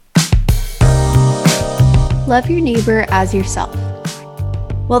love your neighbor as yourself?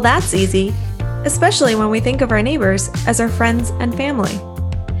 Well, that's easy, especially when we think of our neighbors as our friends and family.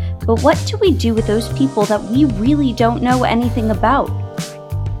 But what do we do with those people that we really don't know anything about?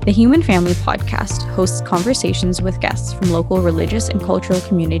 The Human Family Podcast hosts conversations with guests from local religious and cultural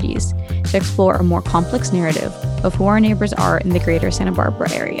communities to explore a more complex narrative of who our neighbors are in the greater Santa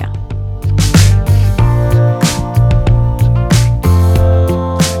Barbara area.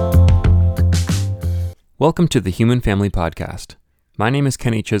 Welcome to the Human Family Podcast. My name is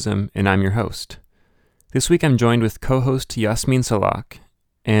Kenny Chisholm, and I'm your host. This week I'm joined with co-host Yasmin Salak,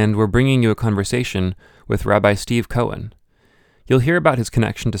 and we're bringing you a conversation with Rabbi Steve Cohen. You'll hear about his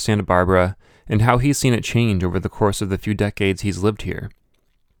connection to Santa Barbara and how he's seen it change over the course of the few decades he's lived here.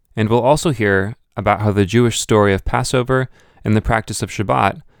 And we'll also hear about how the Jewish story of Passover and the practice of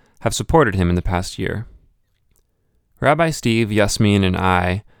Shabbat have supported him in the past year. Rabbi Steve, Yasmin, and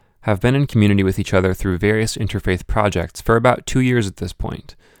I have been in community with each other through various interfaith projects for about 2 years at this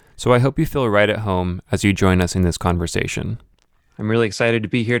point, so I hope you feel right at home as you join us in this conversation. I'm really excited to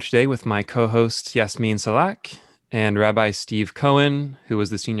be here today with my co-host Yasmin Salak and Rabbi Steve Cohen, who was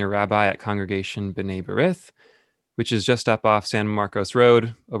the senior rabbi at Congregation B'nai B'rith, which is just up off San Marcos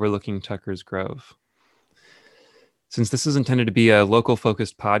Road, overlooking Tucker's Grove. Since this is intended to be a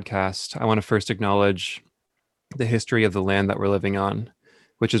local-focused podcast, I want to first acknowledge the history of the land that we're living on,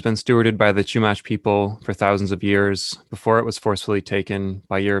 which has been stewarded by the Chumash people for thousands of years before it was forcefully taken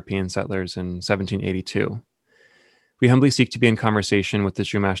by European settlers in 1782. We humbly seek to be in conversation with the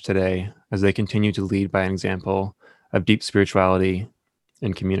Chumash today as they continue to lead by an example of deep spirituality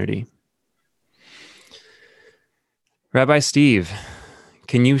and community. Rabbi Steve,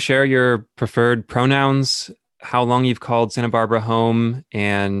 can you share your preferred pronouns, how long you've called Santa Barbara home,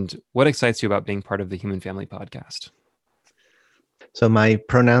 and what excites you about being part of the Human Family Podcast? So my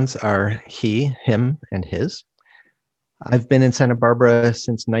pronouns are he, him, and his. I've been in Santa Barbara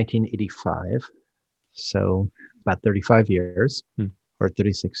since 1985, so about 35 years or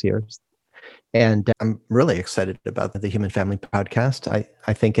 36 years. And I'm really excited about the Human Family Podcast.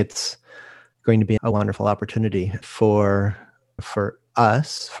 I think it's going to be a wonderful opportunity for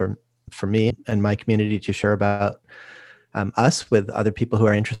us, for me and my community to share about us with other people who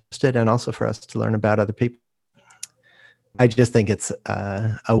are interested, and also for us to learn about other people. I just think it's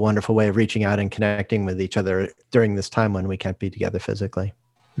a wonderful way of reaching out and connecting with each other during this time when we can't be together physically.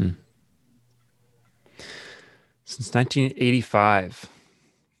 Since 1985,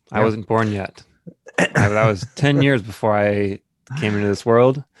 I wasn't born yet. That was 10 years before I came into this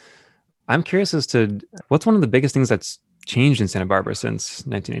world. I'm curious as to what's one of the biggest things that's changed in Santa Barbara since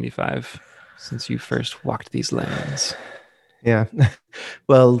 1985, since you first walked these lands. Yeah.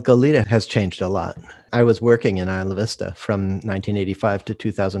 Well, Goleta has changed a lot. I was working in Isla Vista from 1985 to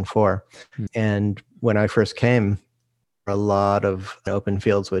 2004. And when I first came, a lot of open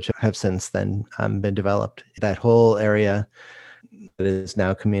fields, which have since then been developed. That whole area that is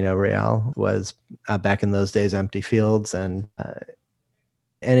now Camino Real was back in those days empty fields. And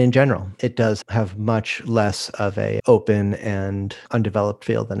in general, it does have much less of a open and undeveloped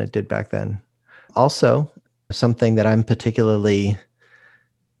field than it did back then. Also, something that I'm particularly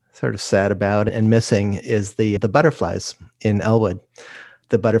sort of sad about and missing is the butterflies in Elwood.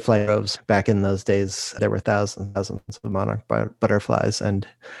 The butterfly groves back in those days, there were thousands of monarch butterflies, and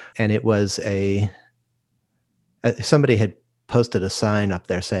it was somebody had posted a sign up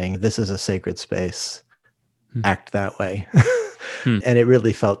there saying, "This is a sacred space, act that way." And it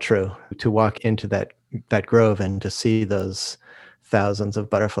really felt true to walk into that grove and to see those thousands of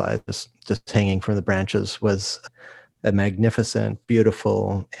butterflies just hanging from the branches was a magnificent,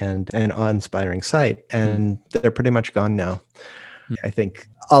 beautiful, and an awe-inspiring sight. And they're pretty much gone now. I think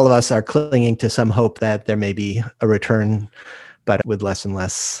all of us are clinging to some hope that there may be a return, but with less and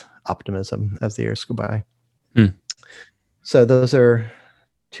less optimism as the years go by. So those are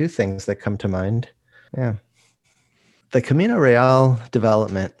two things that come to mind. Yeah. The Camino Real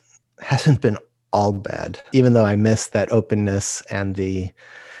development hasn't been all bad, even though I miss that openness and the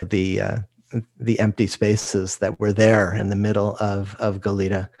empty spaces that were there in the middle of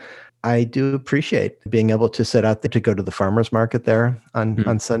Goleta. I do appreciate being able to sit out there, to go to the farmer's market there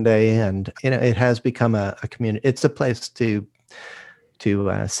on Sunday. And, it has become a community. It's a place to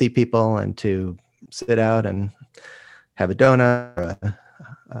see people and to sit out and have a donut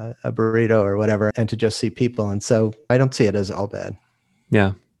or a burrito or whatever, and to just see people. And so I don't see it as all bad.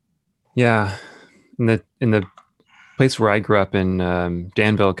 Yeah. Yeah. In the place where I grew up in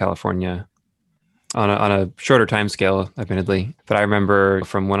Danville, California, on a shorter time scale, admittedly, but I remember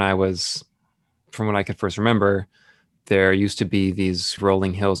from when I could first remember, there used to be these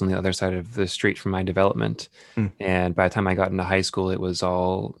rolling hills on the other side of the street from my development. And by the time I got into high school, it was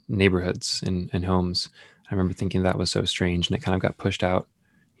all neighborhoods and homes. I remember thinking that was so strange, and it kind of got pushed out,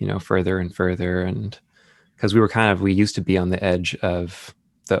 further and further. And because we used to be on the edge of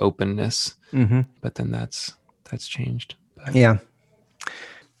the openness, but then that's changed. But. Yeah.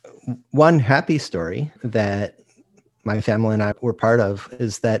 One happy story that my family and I were part of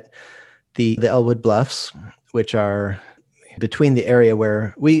is that the Elwood Bluffs, which are between the area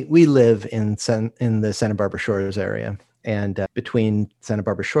where we live in the Santa Barbara Shores area, and between Santa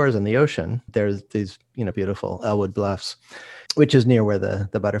Barbara Shores and the ocean, there's these beautiful Elwood Bluffs, which is near where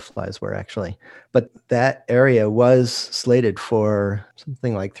the butterflies were actually. But that area was slated for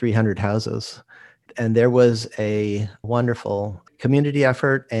something like 300 houses. And there was a wonderful community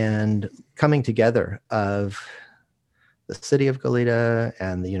effort and coming together of the city of Goleta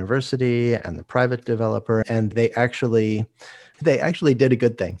and the university and the private developer. And they actually did a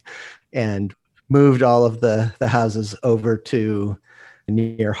good thing and moved all of the houses over to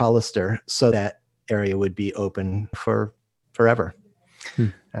near Hollister so that area would be open for forever.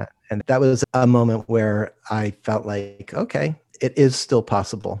 And that was a moment where I felt like, okay, it is still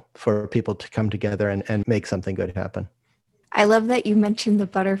possible for people to come together and make something good happen. I love that you mentioned the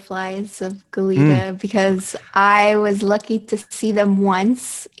butterflies of Goleta because I was lucky to see them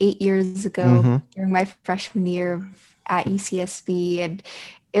once 8 years ago during my freshman year at UCSB. And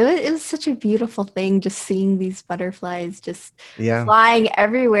it was such a beautiful thing just seeing these butterflies just flying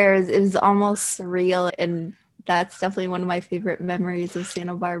everywhere. It was almost surreal. And that's definitely one of my favorite memories of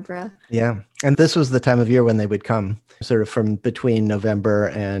Santa Barbara. Yeah. And this was the time of year when they would come, sort of from between November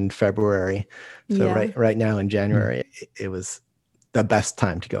and February. So right now in January, it was the best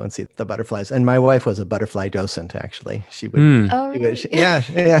time to go and see the butterflies. And my wife was a butterfly docent, actually. She would,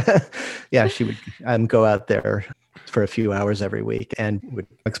 she would go out there for a few hours every week and would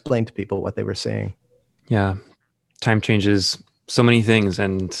explain to people what they were seeing. Yeah. Time changes so many things,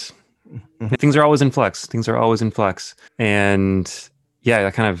 and things are always in flux. And yeah,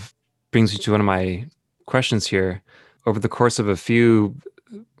 that kind of brings you to one of my questions here. Over the course of a few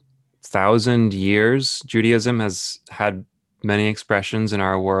thousand years, Judaism has had many expressions in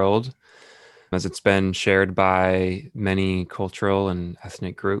our world as it's been shared by many cultural and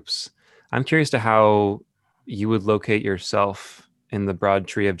ethnic groups. I'm curious to how you would locate yourself in the broad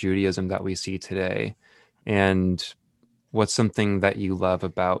tree of Judaism that we see today, and what's something that you love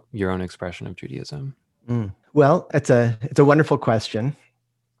about your own expression of Judaism? Well, it's a wonderful question.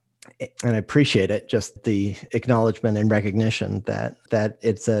 And I appreciate it, just the acknowledgement and recognition that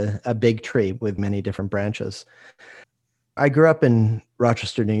it's a big tree with many different branches. I grew up in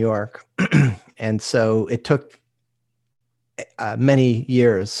Rochester, New York, and so it took many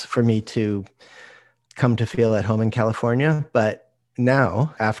years for me to come to feel at home in California. But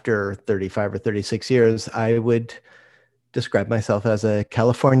now, after 35 or 36 years, I would describe myself as a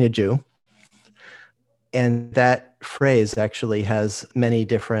California Jew. And that phrase actually has many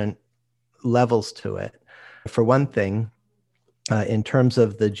different levels to it. For one thing, in terms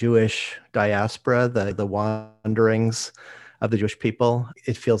of the Jewish diaspora, the wanderings of the Jewish people,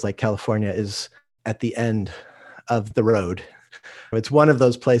 it feels like California is at the end of the road. It's one of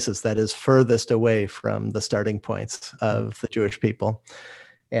those places that is furthest away from the starting points of the Jewish people.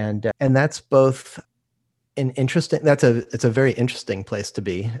 And that's both it's a very interesting place to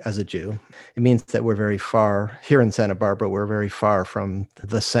be as a Jew. It means that we're very far here in Santa Barbara. We're very far from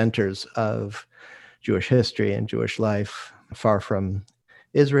the centers of Jewish history and Jewish life, far from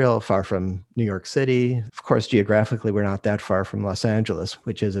Israel, far from New York City. Of course, geographically, we're not that far from Los Angeles,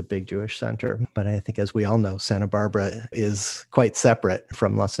 which is a big Jewish center. But I think, as we all know, Santa Barbara is quite separate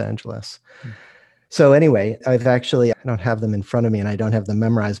from Los Angeles. So anyway, I don't have them in front of me and I don't have them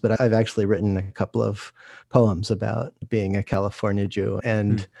memorized, but I've actually written a couple of poems about being a California Jew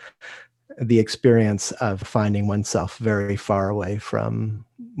and the experience of finding oneself very far away from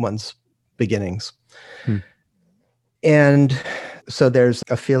one's beginnings. And so there's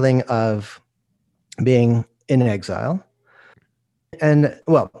a feeling of being in exile and,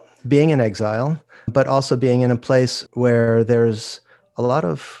 well, being in exile, but also being in a place where there's a lot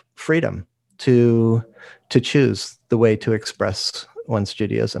of freedom to choose the way to express one's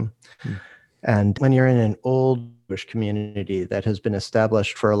Judaism. And when you're in an old Jewish community that has been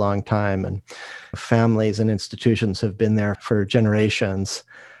established for a long time and families and institutions have been there for generations,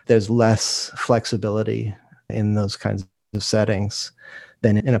 there's less flexibility in those kinds of settings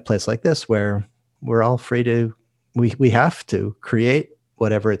than in a place like this where we're all free to, we have to create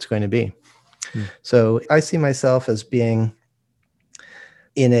whatever it's going to be. So I see myself as being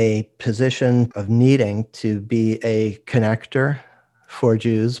in a position of needing to be a connector for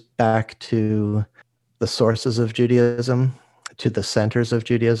Jews back to the sources of Judaism, to the centers of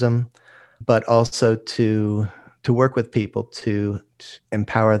Judaism, but also to work with people to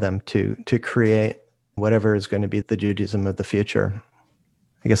empower them to create whatever is going to be the Judaism of the future.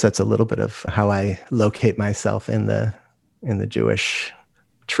 I guess that's a little bit of how I locate myself in the Jewish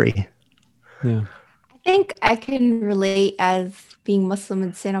tree. Yeah. I think I can relate as being Muslim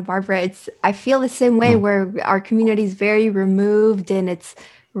in Santa Barbara. I feel the same way where our community is very removed and it's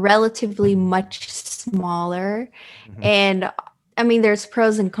relatively much smaller. And I mean, there's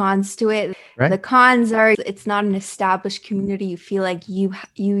pros and cons to it. Right. The cons are it's not an established community. You feel like you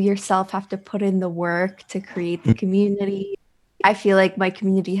yourself have to put in the work to create the community. I feel like my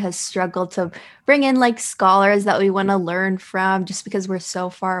community has struggled to bring in like scholars that we want to learn from just because we're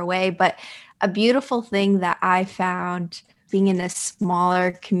so far away. But a beautiful thing that I found being in a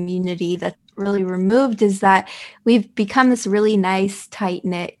smaller community that's really removed is that we've become this really nice,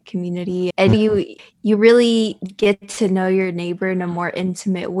 tight-knit community. And you really get to know your neighbor in a more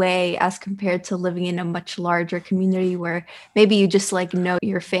intimate way as compared to living in a much larger community where maybe you just like know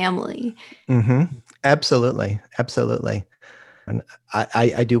your family. Mm-hmm. Absolutely. Absolutely. And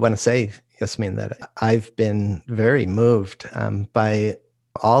I do want to say, Yasmin, that I've been very moved by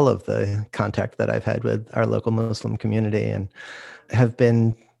all of the contact that I've had with our local Muslim community and have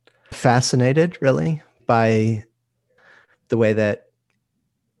been fascinated really by the way that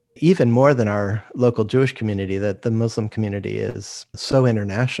even more than our local Jewish community, that the Muslim community is so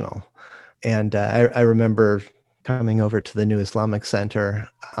international. And I remember coming over to the New Islamic Center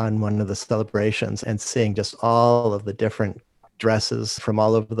on one of the celebrations and seeing just all of the different dresses from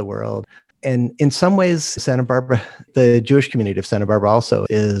all over the world. And in some ways, Santa Barbara, the Jewish community of Santa Barbara also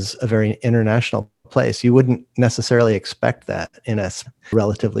is a very international place. You wouldn't necessarily expect that in a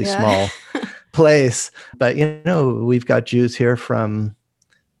relatively small place. But, we've got Jews here from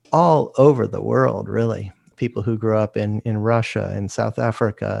all over the world, really. People who grew up in Russia, in South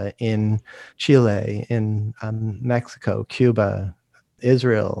Africa, in Chile, in Mexico, Cuba,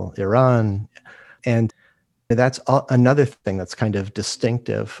 Israel, Iran. And that's another thing that's kind of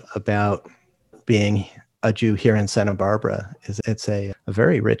distinctive about being a Jew here in Santa Barbara is it's a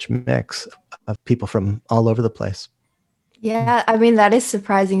very rich mix of people from all over the place. Yeah, I mean, that is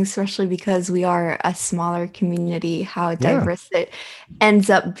surprising, especially because we are a smaller community, how diverse it ends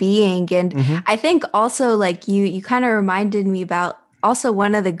up being. And I think also like you kind of reminded me about also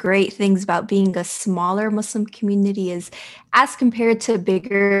one of the great things about being a smaller Muslim community is as compared to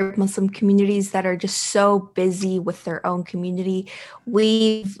bigger Muslim communities that are just so busy with their own community,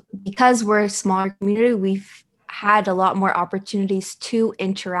 because we're a smaller community, we've had a lot more opportunities to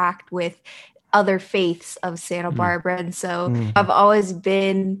interact with other faiths of Santa Barbara. And so I've always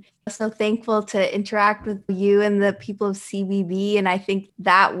been so thankful to interact with you and the people of CBB. And I think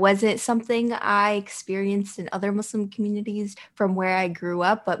that wasn't something I experienced in other Muslim communities from where I grew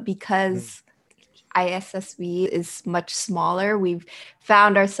up, but because ISSB is much smaller, we've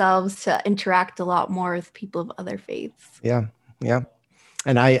found ourselves to interact a lot more with people of other faiths. Yeah. Yeah.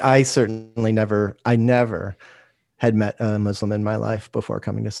 And I certainly never had met a Muslim in my life before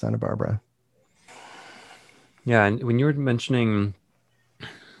coming to Santa Barbara. Yeah, and when you were mentioning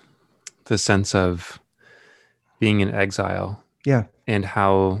the sense of being in exile, and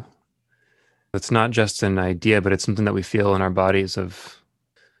how it's not just an idea, but it's something that we feel in our bodies of,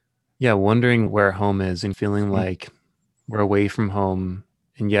 wondering where home is and feeling like we're away from home,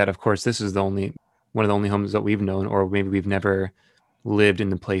 and yet, of course, this is one of the only homes that we've known, or maybe we've never lived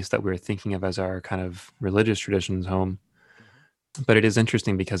in the place that we're thinking of as our kind of religious traditions home. But it is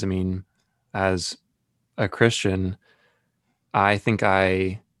interesting because, I mean, as a Christian, I think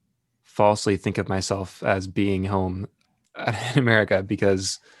I falsely think of myself as being home in America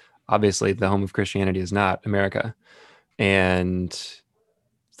because obviously the home of Christianity is not America. And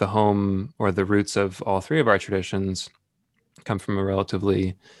the home or the roots of all three of our traditions come from a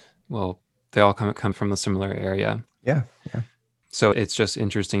relatively, they all come from a similar area. Yeah. So it's just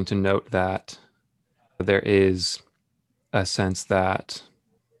interesting to note that there is a sense that,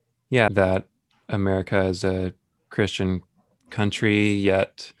 that America is a Christian country,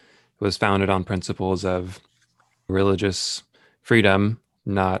 yet it was founded on principles of religious freedom,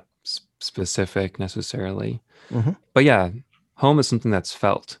 not specific necessarily. But home is something that's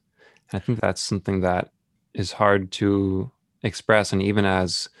felt. And I think that's something that is hard to express. And even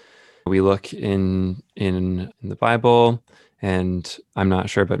as we look in the Bible, and I'm not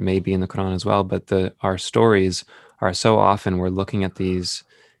sure, but maybe in the Quran as well, but our stories are so often we're looking at these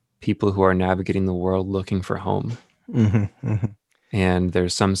people who are navigating the world looking for home. And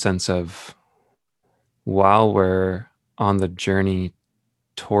there's some sense of, while we're on the journey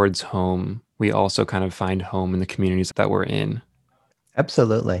towards home, we also kind of find home in the communities that we're in.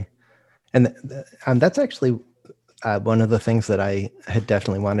 Absolutely. And that's actually one of the things that I had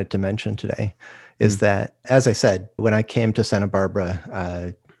definitely wanted to mention today is that, as I said, when I came to Santa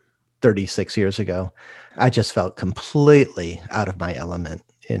Barbara 36 years ago, I just felt completely out of my element.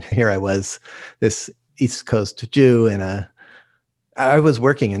 And here I was, this East Coast Jew I was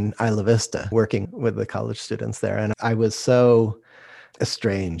working in Isla Vista, working with the college students there. And I was so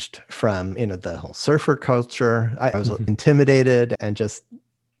estranged from, the whole surfer culture. I was intimidated and just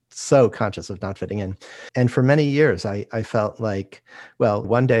so conscious of not fitting in. And for many years, I felt like, well,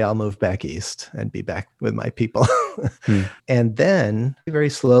 one day I'll move back east and be back with my people. And then very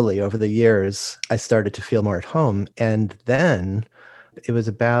slowly over the years, I started to feel more at home. And then it was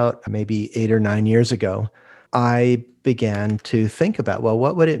about maybe 8 or 9 years ago, I began to think about, well,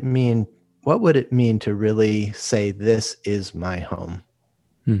 what would it mean? What would it mean to really say, this is my home?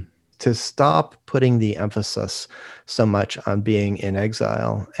 To stop putting the emphasis so much on being in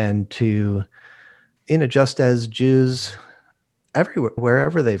exile and to, just as Jews everywhere,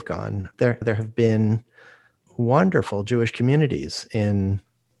 wherever they've gone, there have been wonderful Jewish communities. In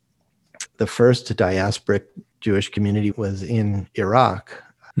the first diasporic Jewish community was in Iraq,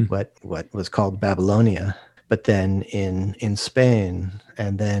 what was called Babylonia, but then in Spain,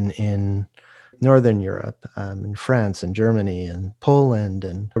 and then in Northern Europe, in France and Germany and Poland,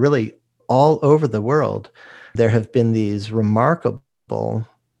 and really all over the world, there have been these remarkable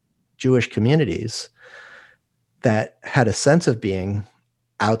Jewish communities that had a sense of being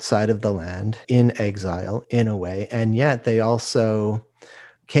outside of the land, in exile, in a way, and yet they also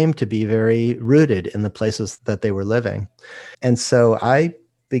came to be very rooted in the places that they were living. And so I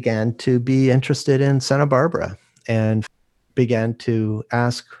began to be interested in Santa Barbara and began to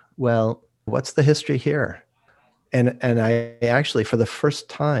ask, well, what's the history here? And I actually, for the first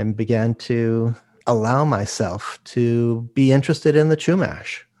time, began to allow myself to be interested in the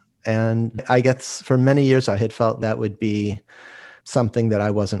Chumash. And I guess for many years, I had felt that would be something that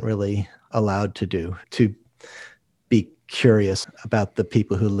I wasn't really allowed to do, to be curious about the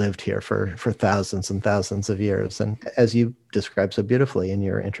people who lived here for thousands and thousands of years. And as you described so beautifully in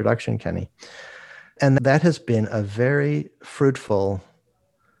your introduction, Kenny, and that has been a very fruitful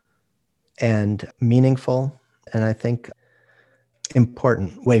and meaningful, and I think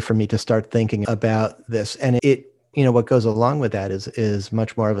important way for me to start thinking about this. And what goes along with that is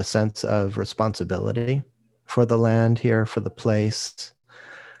much more of a sense of responsibility for the land here, for the place,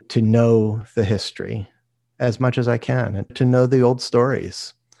 to know the history as much as I can, and to know the old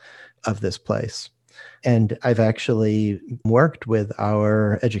stories of this place. And I've actually worked with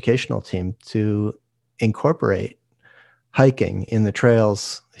our educational team to incorporate hiking in the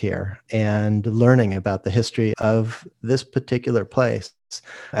trails here and learning about the history of this particular place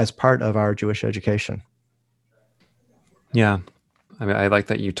as part of our Jewish education. Yeah. I mean, I like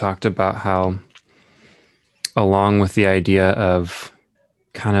that you talked about how, along with the idea of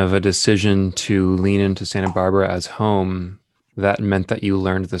kind of a decision to lean into Santa Barbara as home, that meant that you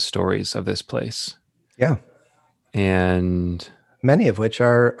learned the stories of this place. Yeah. And many of which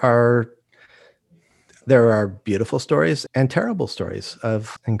there are beautiful stories and terrible stories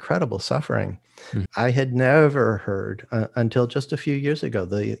of incredible suffering. I had never heard until just a few years ago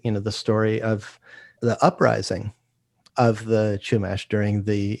the story of the uprising of the Chumash during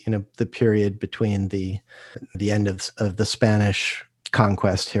the period between the end of the Spanish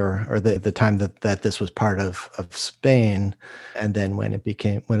conquest here, or the time that this was part of Spain, and then when it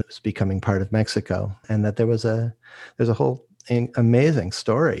was becoming part of Mexico, and that there's a whole amazing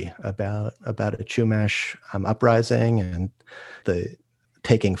story about a Chumash uprising and the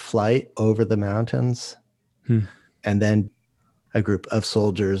taking flight over the mountains, and then a group of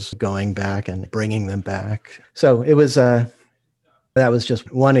soldiers going back and bringing them back. So it was that was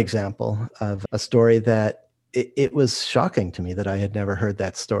just one example of a story that it was shocking to me that I had never heard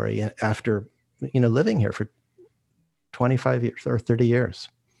that story after living here for 25 years or 30 years.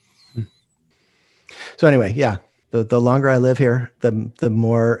 So anyway, yeah. The longer I live here, the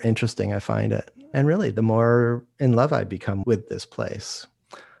more interesting I find it. And really, the more in love I become with this place.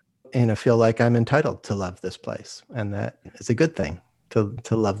 And I feel like I'm entitled to love this place. And that is a good thing, to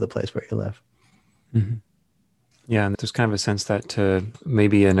love the place where you live. Mm-hmm. Yeah, and there's kind of a sense that to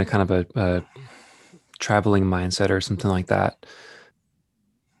maybe in a kind of a traveling mindset or something like that,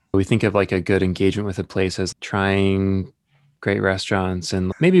 we think of like a good engagement with a place as trying great restaurants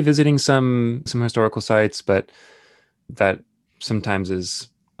and maybe visiting some historical sites, but that sometimes is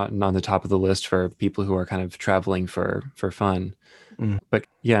not on the top of the list for people who are kind of traveling for fun. But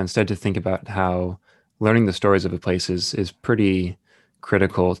yeah, instead to think about how learning the stories of a place is pretty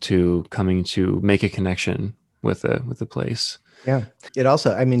critical to coming to make a connection with a place. Yeah. It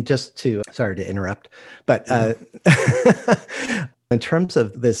also, I mean, sorry to interrupt, but in terms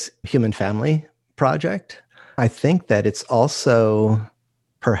of this human family project, I think that it's also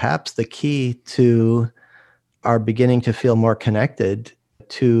perhaps the key to our beginning to feel more connected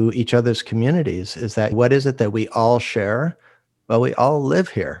to each other's communities is that what is it that we all share? Well, we all live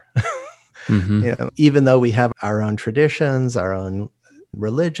here. Even though we have our own traditions, our own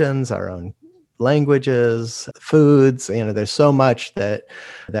religions, our own languages, foods, there's so much that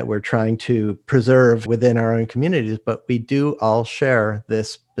we're trying to preserve within our own communities, but we do all share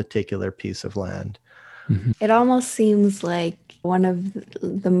this particular piece of land. It almost seems like one of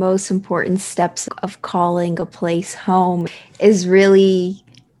the most important steps of calling a place home is really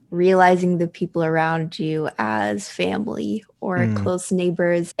realizing the people around you as family or close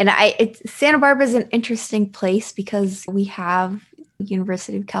neighbors. And Santa Barbara is an interesting place because we have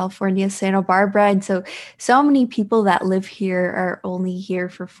University of California, Santa Barbara. And so many people that live here are only here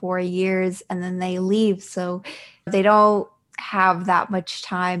for 4 years and then they leave. So they don't have that much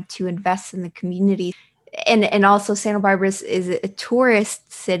time to invest in the community. And also Santa Barbara is a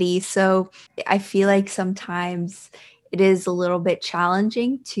tourist city. So I feel like sometimes it is a little bit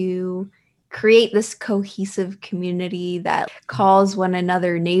challenging to create this cohesive community that calls one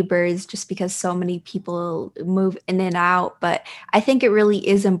another neighbors just because so many people move in and out. But I think it really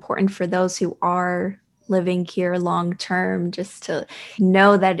is important for those who are living here long term just to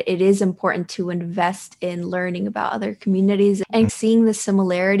know that it is important to invest in learning about other communities and seeing the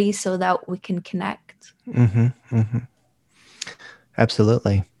similarities so that we can connect.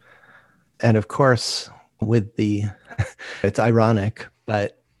 Absolutely. And of course, it's ironic,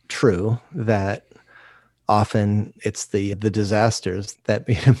 but true that often it's the disasters that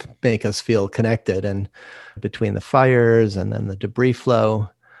make us feel connected. And between the fires and then the debris flow,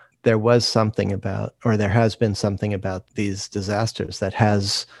 there has been something about these disasters that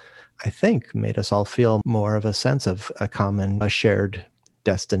has, I think, made us all feel more of a sense of a shared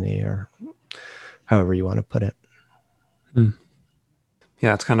destiny, or however you want to put it.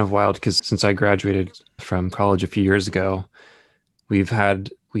 Yeah, it's kind of wild because since I graduated from college a few years ago, we've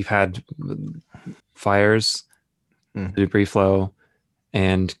had fires, debris flow,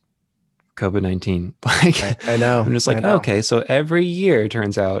 and COVID-19. I know. I'm just like, okay, so every year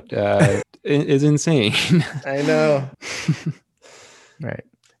turns out is insane. I know. Right.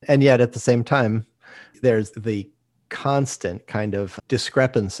 And yet at the same time, there's the constant kind of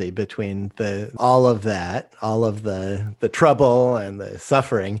discrepancy between all of the trouble and the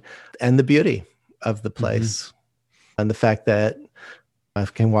suffering and the beauty of the place. And the fact that I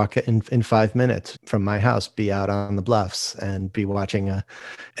can walk in 5 minutes from my house, be out on the bluffs and be watching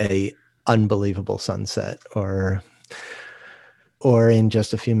a unbelievable sunset, or in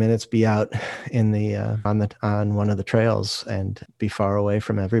just a few minutes be out in on one of the trails and be far away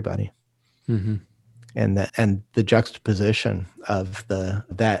from everybody. And the juxtaposition of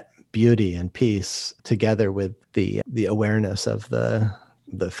that beauty and peace together with the awareness of the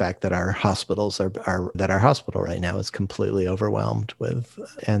fact that our hospitals that our hospital right now is completely overwhelmed with,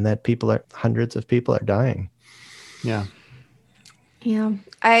 and that hundreds of people are dying. Yeah. Yeah.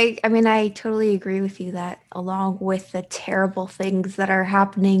 I mean, I totally agree with you that along with the terrible things that are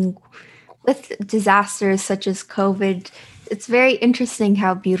happening with disasters such as COVID, it's very interesting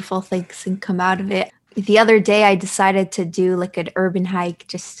how beautiful things can come out of it. The other day, I decided to do like an urban hike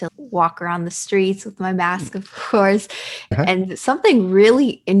just to walk around the streets with my mask, of course. And something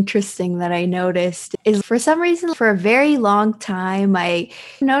really interesting that I noticed is, for some reason, for a very long time, I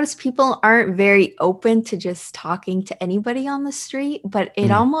noticed people aren't very open to just talking to anybody on the street. But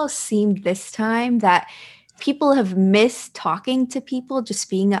it almost seemed this time that people have missed talking to people, just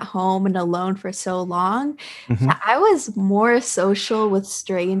being at home and alone for so long. I was more social with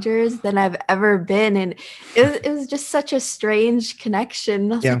strangers than I've ever been. And it was just such a strange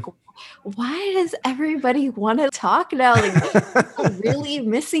connection. I was like, why does everybody want to talk now? Like, people really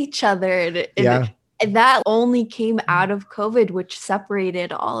miss each other. And that only came out of COVID, which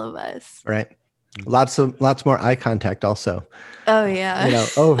separated all of us. Right. Lots more eye contact also. Oh yeah.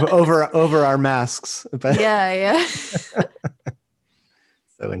 Over our masks. But yeah.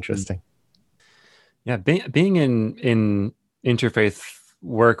 So interesting. Yeah, being in interfaith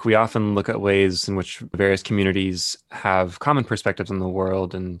work, we often look at ways in which various communities have common perspectives on the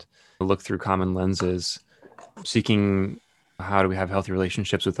world and look through common lenses, seeking how do we have healthy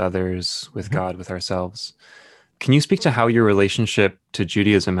relationships with others, with God, with ourselves. Can you speak to how your relationship to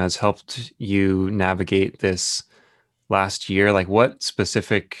Judaism has helped you navigate this last year. Like, what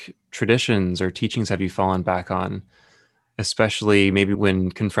specific traditions or teachings have you fallen back on, especially maybe when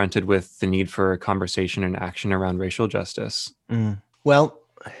confronted with the need for conversation and action around racial justice? Well,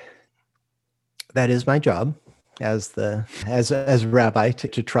 that is my job as rabbi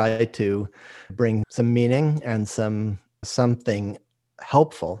to try to bring some meaning and something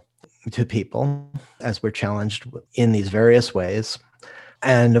helpful to people as we're challenged in these various ways.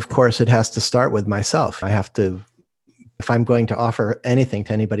 And of course, it has to start with myself. I have to, if I'm going to offer anything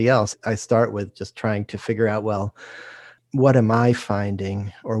to anybody else, I start with just trying to figure out, well, what am I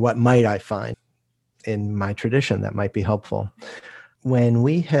finding, or what might I find in my tradition that might be helpful? When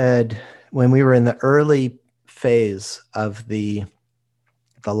we were in the early phase of the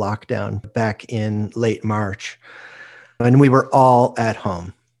lockdown back in late March, and we were all at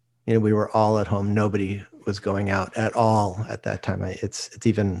home. We were all at home. Nobody was going out at all at that time. It's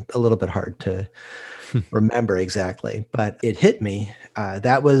even a little bit hard to remember exactly, but it hit me.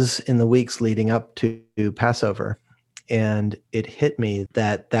 That was in the weeks leading up to Passover. And it hit me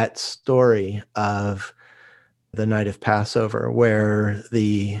that story of the night of Passover, where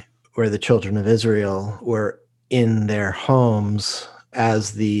the children of Israel were in their homes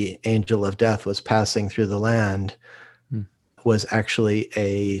as the angel of death was passing through the land, was actually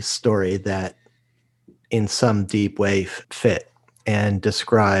a story that in some deep way fit and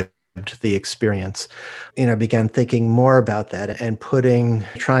described the experience. I began thinking more about that and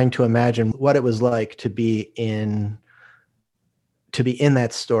trying to imagine what it was like to be in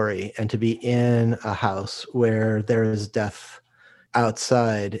that story and to be in a house where there is death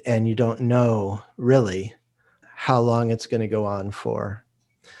outside and you don't know really how long it's going to go on for,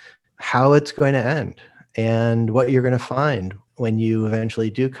 how it's going to end, and what you're going to find when you eventually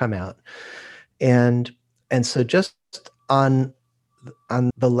do come out. And so just on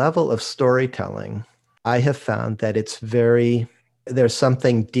the level of storytelling, I have found that there's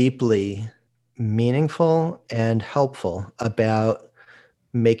something deeply meaningful and helpful about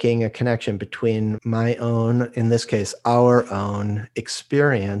making a connection between my own, in this case, our own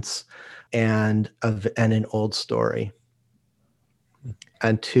experience and an old story.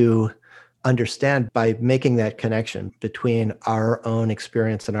 And to understand, by making that connection between our own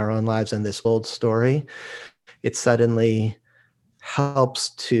experience and our own lives and this old story, it suddenly helps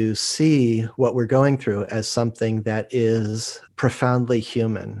to see what we're going through as something that is profoundly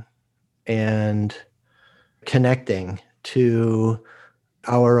human and connecting to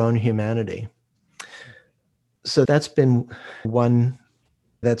our own humanity. So that's one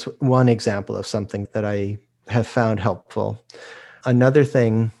example of something that I have found helpful. Another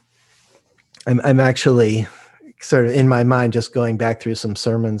thing, I'm actually sort of in my mind just going back through some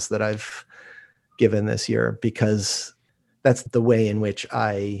sermons that I've given this year, because that's the way in which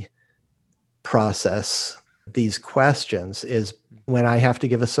I process these questions. Is when I have to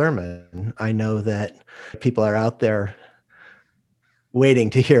give a sermon, I know that people are out there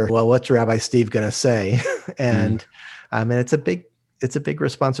waiting to hear, well, what's Rabbi Steve going to say? And it's a big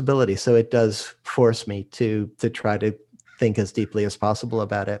responsibility. So it does force me to try to think as deeply as possible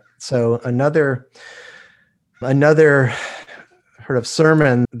about it. So another sort of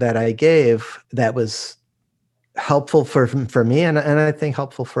sermon that I gave that was helpful for me, and I think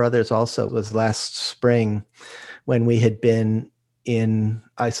helpful for others also, was last spring when we had been in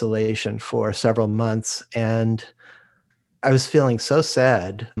isolation for several months, and I was feeling so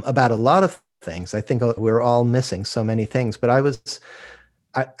sad about a lot of things. I think we're all missing so many things, but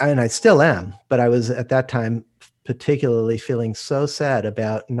I still am, but I was at that time particularly feeling so sad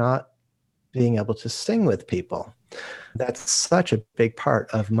about not being able to sing with people. That's such a big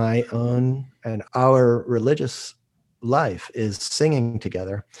part of my own and our religious life, is singing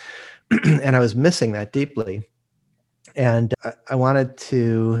together. And I was missing that deeply. And I wanted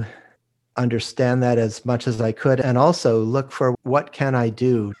to understand that as much as I could, and also look for what can I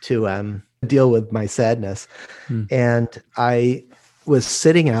do to deal with my sadness. And I was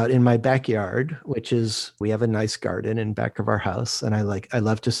sitting out in my backyard, we have a nice garden in back of our house. And I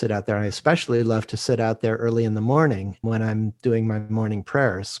love to sit out there. I especially love to sit out there early in the morning when I'm doing my morning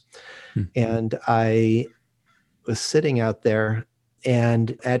prayers. And I was sitting out there,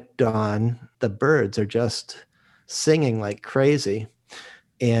 and at dawn, the birds are just singing like crazy.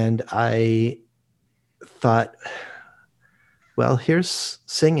 And I thought, well, here's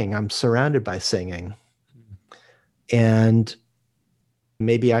singing. I'm surrounded by singing. And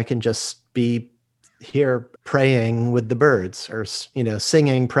maybe I can just be here praying with the birds, or,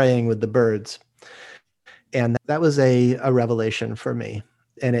 singing, praying with the birds. And that was a revelation for me.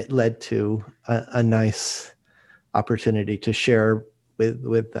 And it led to a nice opportunity to share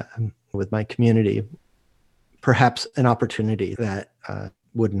with my community perhaps an opportunity that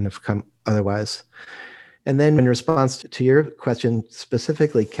wouldn't have come otherwise. And then in response to your question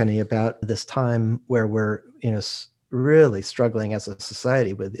specifically, Kenny, about this time where we're, really struggling as a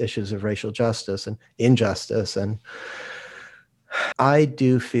society with issues of racial justice and injustice. And I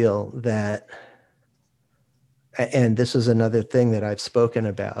do feel that, and this is another thing that I've spoken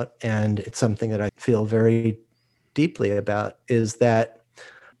about, and it's something that I feel very deeply about, is that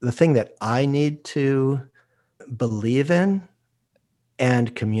the thing that I need to believe in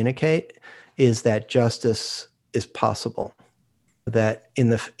and communicate is that justice is possible. That in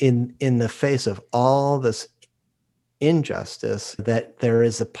the face of all this injustice, that there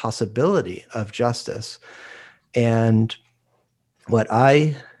is a possibility of justice. And what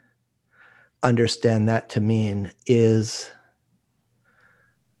I understand that to mean is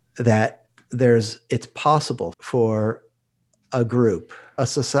that it's possible for a group, a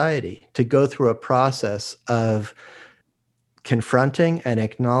society, to go through a process of confronting and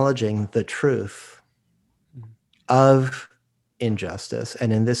acknowledging the truth of injustice,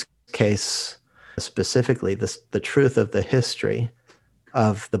 and in this case, specifically, the truth of the history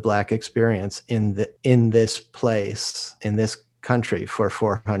of the Black experience in this place, in this country for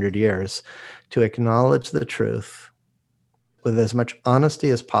 400 years, to acknowledge the truth with as much honesty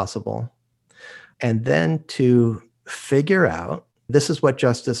as possible, and then to figure out, this is what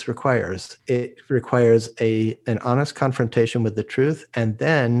justice requires. It requires an honest confrontation with the truth, and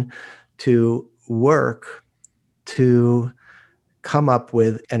then to work to come up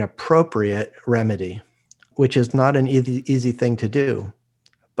with an appropriate remedy, which is not an easy thing to do,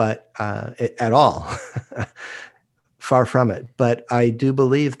 but at all, far from it. But I do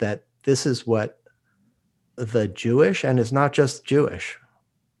believe that this is what the Jewish, and it's not just Jewish,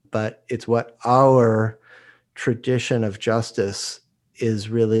 but it's what our tradition of justice is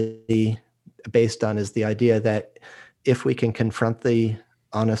really based on, is the idea that if we can confront the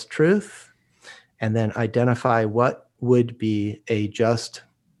honest truth and then identify what would be a just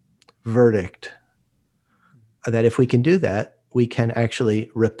verdict, that if we can do that, we can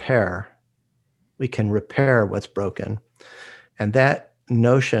actually repair. We can repair what's broken. And that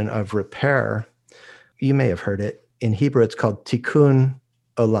notion of repair, you may have heard it. In Hebrew, it's called tikkun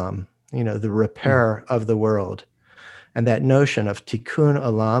olam, the repair of the world. And that notion of tikkun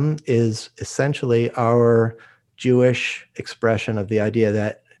olam is essentially our Jewish expression of the idea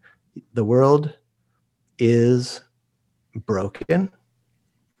that the world is broken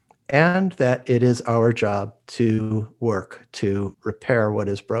and that it is our job to work to repair what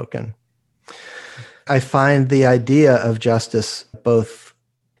is broken. I find the idea of justice both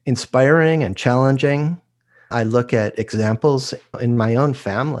inspiring and challenging. I look at examples in my own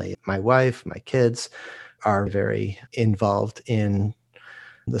family. My wife, my kids are very involved in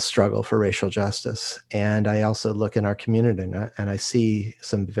the struggle for racial justice. And I also look in our community and I see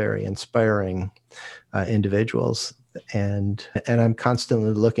some very inspiring individuals. And I'm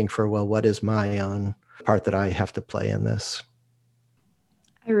constantly looking for, well, what is my own part that I have to play in this?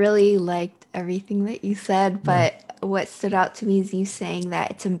 I really liked everything that you said, but what stood out to me is you saying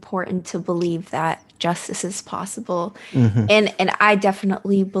that it's important to believe that justice is possible. Mm-hmm. And I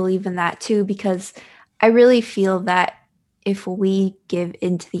definitely believe in that too, because I really feel that if we give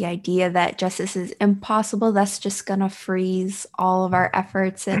into the idea that justice is impossible, that's just going to freeze all of our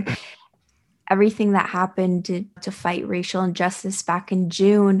efforts. And everything that happened to fight racial injustice back in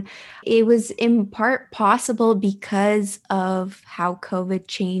June, it was in part possible because of how COVID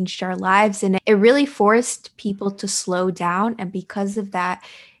changed our lives. And it really forced people to slow down. And because of that,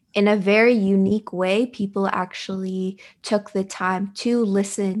 in a very unique way, people actually took the time to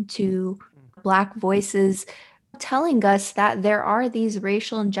listen to Black voices telling us that there are these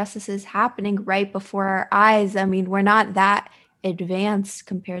racial injustices happening right before our eyes. I mean, we're not that advanced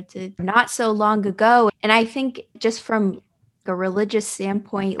compared to not so long ago. And I think just from a religious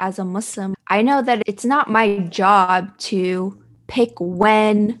standpoint, as a Muslim, I know that it's not my job to pick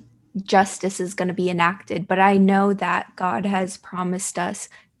when justice is going to be enacted, but I know that God has promised us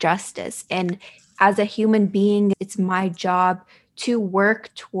justice. And as a human being, it's my job to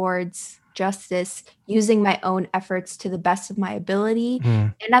work towards justice using my own efforts to the best of my ability.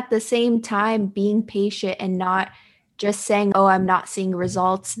 And at the same time, being patient and not just saying, oh, I'm not seeing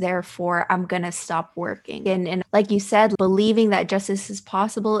results, therefore I'm going to stop working. And like you said, believing that justice is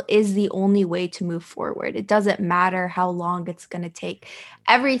possible is the only way to move forward. It doesn't matter how long it's going to take.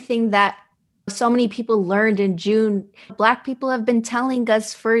 Everything that so many people learned in June, Black people have been telling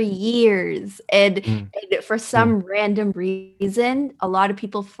us for years. And for some random reason, a lot of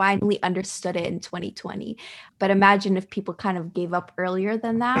people finally understood it in 2020. But imagine if people kind of gave up earlier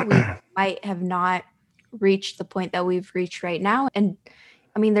than that, we might have not reached the point that we've reached right now. And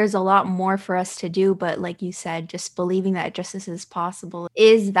I mean, there's a lot more for us to do, but like you said, just believing that justice is possible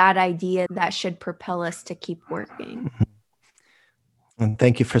is that idea that should propel us to keep working. And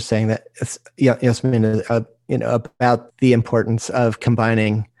thank you for saying that. Yasmin, about the importance of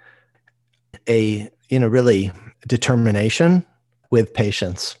combining really determination with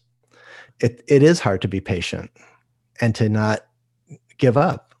patience. It is hard to be patient and to not give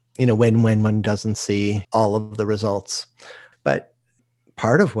up, when one doesn't see all of the results. But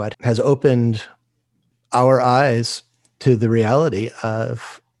part of what has opened our eyes to the reality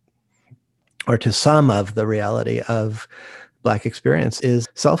of, or to some of the reality of Black experience is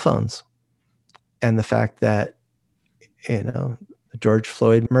cell phones. And the fact that, the George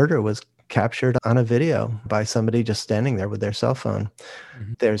Floyd murder was captured on a video by somebody just standing there with their cell phone.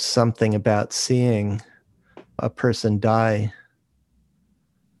 Mm-hmm. There's something about seeing a person die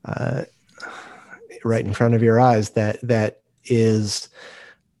right in front of your eyes that is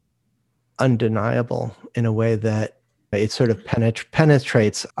undeniable in a way that it sort of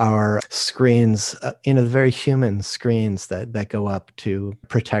penetrates our screens, the very human screens that go up to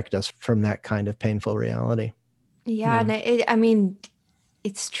protect us from that kind of painful reality. Yeah, and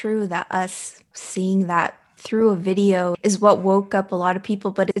it's true that us seeing that through a video is what woke up a lot of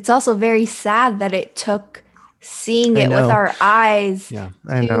people, but it's also very sad that it took seeing it with our eyes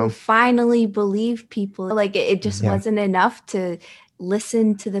to finally believe people. Like it just wasn't enough to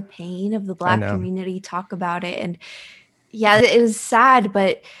listen to the pain of the Black community talk about it. And it was sad,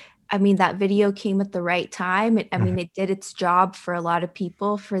 but that video came at the right time. It did its job for a lot of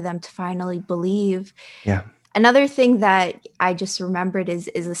people, for them to finally believe. Yeah. Another thing that I just remembered is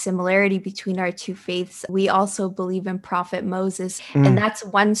a similarity between our two faiths. We also believe in Prophet Moses, and that's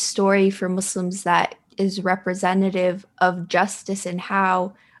one story for Muslims that is representative of justice and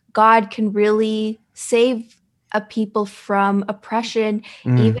how God can really save a people from oppression,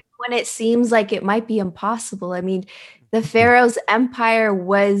 even when it seems like it might be impossible. The Pharaoh's empire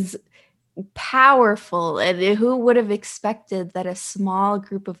was powerful, and who would have expected that a small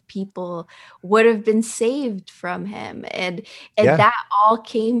group of people would have been saved from him? And that all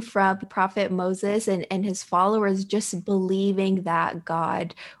came from Prophet Moses and his followers just believing that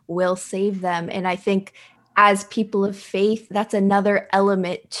God will save them. And I think as people of faith, that's another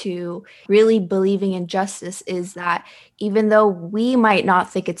element to really believing in justice, is that even though we might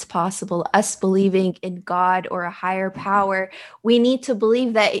not think it's possible, us believing in God or a higher power, we need to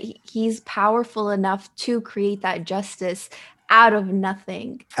believe that he's powerful enough to create that justice out of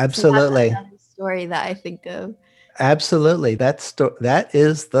nothing. Absolutely. So that's another story that I think of. Absolutely. That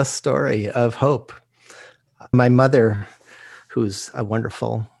is the story of hope. My mother, who's a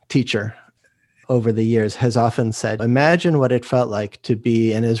wonderful teacher over the years, has often said, imagine what it felt like to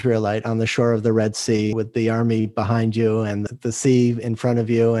be an Israelite on the shore of the Red Sea with the army behind you and the sea in front of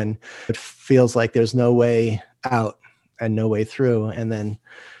you, and it feels like there's no way out and no way through. And then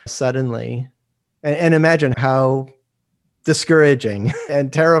suddenly, and imagine how discouraging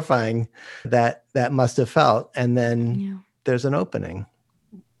and terrifying that must have felt. And then there's an opening.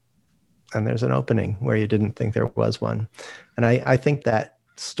 And there's an opening where you didn't think there was one. And I think that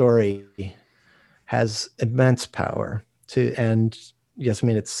story has immense power and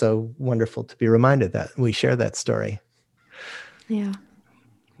it's so wonderful to be reminded that we share that story. Yeah.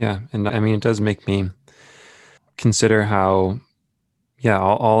 Yeah. And it does make me consider how,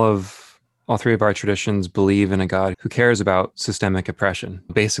 all three of our traditions believe in a God who cares about systemic oppression,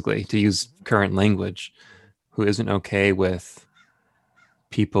 basically, to use current language, who isn't okay with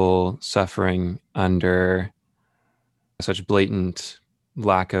people suffering under such blatant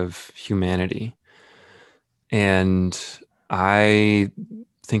lack of humanity. And I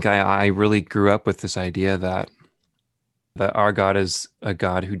think I really grew up with this idea that our God is a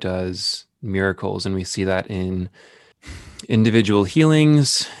God who does miracles, and we see that in individual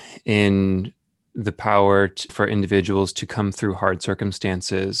healings, in the power for individuals to come through hard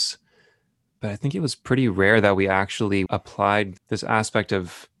circumstances. But I think it was pretty rare that we actually applied this aspect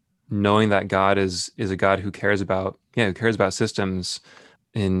of knowing that God is a God who cares about systems.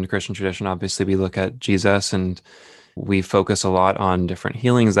 In Christian tradition, obviously, we look at Jesus and we focus a lot on different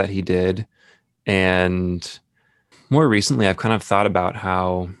healings that he did. And more recently, I've kind of thought about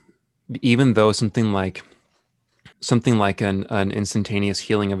how even though something like an instantaneous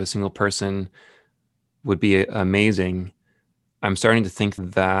healing of a single person would be amazing, I'm starting to think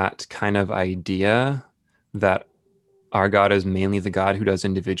that kind of idea that our God is mainly the God who does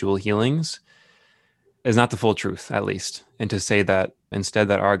individual healings is not the full truth, at least. And to say that instead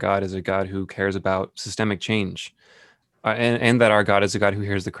that our God is a God who cares about systemic change, and that our God is a God who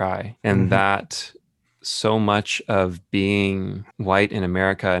hears the cry, and that so much of being white in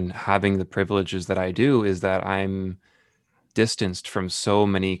America and having the privileges that I do is that I'm distanced from so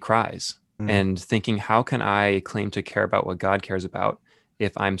many cries and thinking, how can I claim to care about what God cares about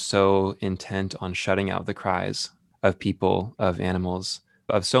if I'm so intent on shutting out the cries of people, of animals,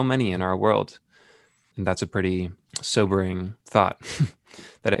 of so many in our world? And that's a pretty sobering thought.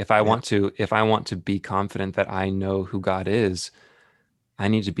 That if I want to be confident that I know who God is, I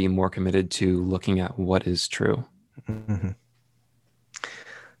need to be more committed to looking at what is true. Mm-hmm.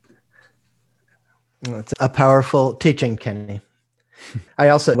 It's a powerful teaching, Kenny. I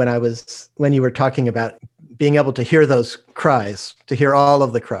also, when you were talking about being able to hear those cries, to hear all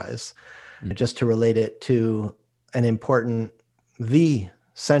of the cries, just to relate it to an important, the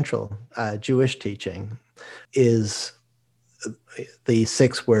central Jewish teaching is the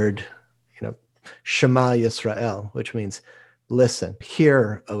 6-word, Shema Yisrael, which means listen,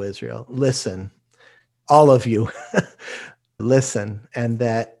 hear, O Israel, listen, all of you, listen, and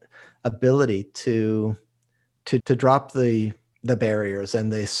that ability to drop the barriers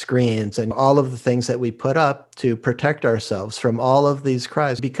and the screens and all of the things that we put up to protect ourselves from all of these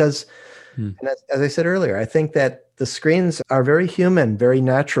cries. Because, and as I said earlier, I think that the screens are very human, very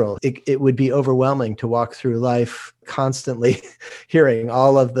natural. It would be overwhelming to walk through life constantly hearing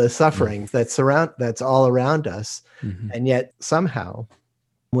all of the suffering that's all around us. And yet somehow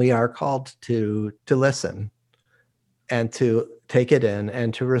we are called to listen and to take it in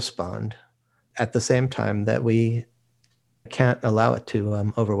and to respond at the same time that we can't allow it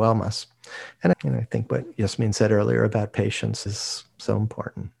to overwhelm us. And I think what Yasmin said earlier about patience is so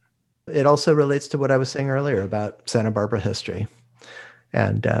important. It also relates to what I was saying earlier about Santa Barbara history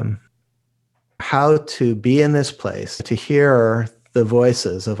and how to be in this place, to hear the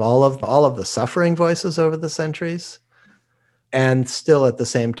voices of all of the suffering voices over the centuries, and still at the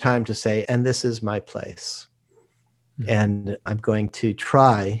same time to say, and this is my place. And I'm going to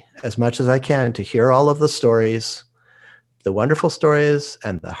try as much as I can to hear all of the stories, the wonderful stories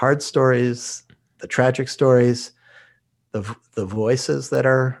and the hard stories, the tragic stories, the voices that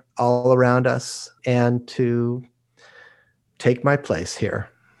are all around us, and to take my place here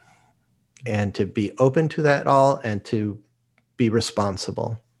and to be open to that all and to be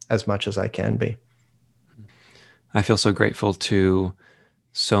responsible as much as I can be. I feel so grateful to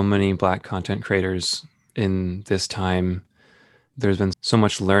so many Black content creators in this time. There's been so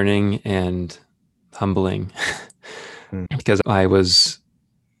much learning and humbling because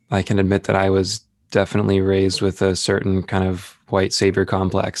I can admit that I was definitely raised with a certain kind of white savior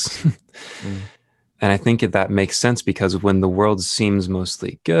complex. And I think that makes sense because when the world seems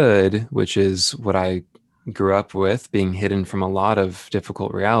mostly good, which is what I grew up with, being hidden from a lot of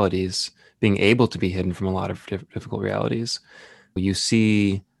difficult realities, being able to be hidden from a lot of difficult realities, you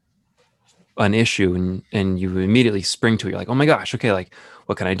see an issue and you immediately spring to it. You're like, oh my gosh, okay, like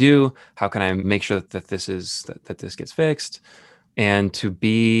what can I do? How can I make sure that this gets fixed? And to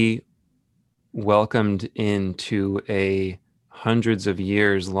be welcomed into a hundreds of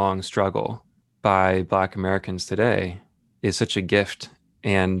years long struggle by Black Americans today is such a gift.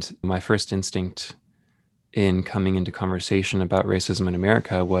 And my first instinct in coming into conversation about racism in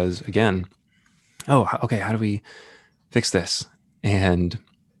America was, again, okay, how do we fix this? And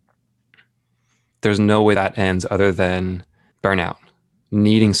there's no way that ends other than burnout,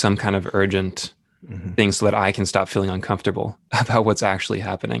 needing some kind of urgent thing so that I can stop feeling uncomfortable about what's actually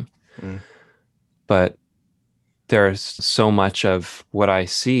happening. But there's so much of what I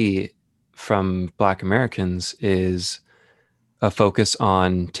see from Black Americans is a focus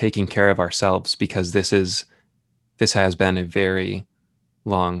on taking care of ourselves, because this has been a very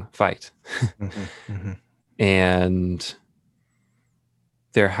long fight. And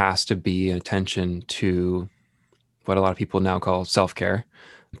there has to be attention to what a lot of people now call self-care,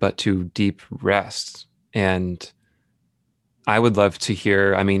 but to deep rest. And I would love to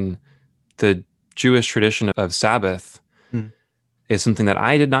hear, the Jewish tradition of Sabbath is something that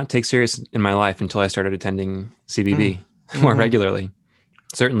I did not take serious in my life until I started attending CBB more regularly.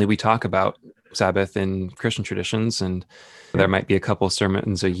 Certainly we talk about Sabbath in Christian traditions, and there might be a couple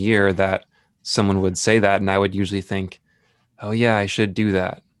sermons a year that someone would say that, and I would usually think, oh yeah, I should do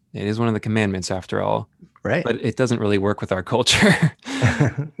that. It is one of the commandments after all. Right. But it doesn't really work with our culture.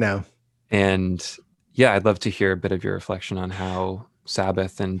 No. And yeah, I'd love to hear a bit of your reflection on how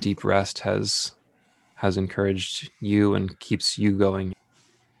Sabbath and deep rest has encouraged you and keeps you going.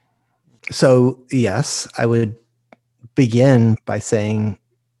 So yes, I would begin by saying,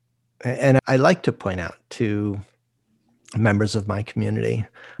 and I like to point out to members of my community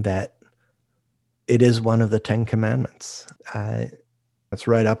that it is one of the 10 commandments. That's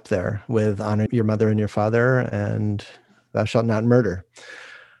right up there with honor your mother and your father and thou shalt not murder.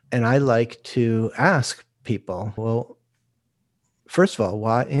 And I like to ask people, well, first of all,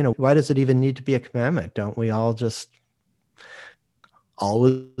 why does it even need to be a commandment? Don't we all just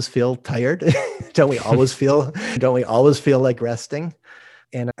always feel tired? don't we always feel like resting?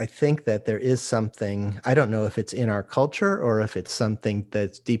 And I think that there is something, I don't know if it's in our culture or if it's something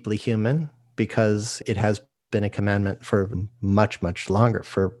that's deeply human, because it has been a commandment for much, much longer,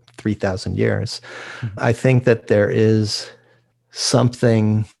 for 3,000 years. Mm-hmm. I think that there is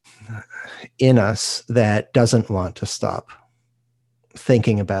something in us that doesn't want to stop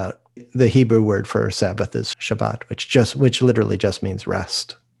thinking about. The Hebrew word for Sabbath is Shabbat, which literally just means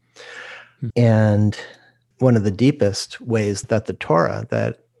rest. Mm-hmm. And one of the deepest ways that the Torah,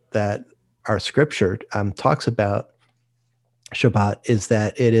 that our scripture talks about Shabbat, is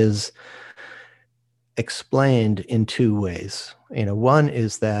that it is explained in two ways. One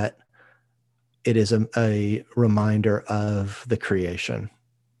is that it is a reminder of the creation.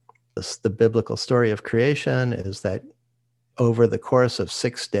 The biblical story of creation is that over the course of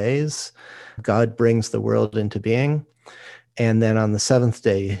 6 days, God brings the world into being. And then on the seventh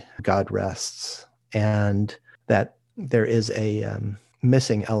day, God rests. And that there is a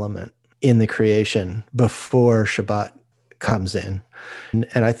missing element in the creation before Shabbat comes in.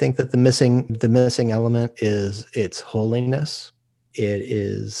 And I think that the missing element is its holiness. It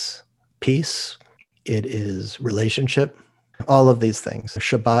is peace. It is relationship. All of these things.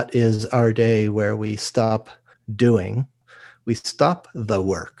 Shabbat is our day where we stop doing. We stop the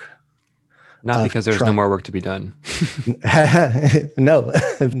work. Not because there's no more work to be done. No,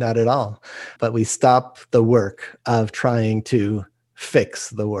 not at all. But we stop the work of trying to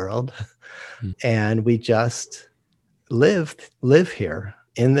fix the world. And we just live here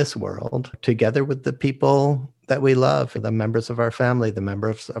in this world together with the people that we love, the members of our family, the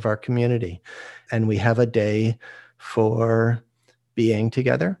members of our community. And we have a day for being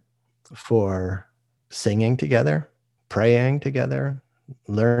together, for singing together, praying together,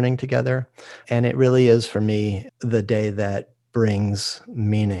 learning together. And it really is, for me, the day that brings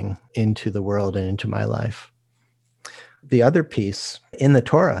meaning into the world and into my life. The other piece in the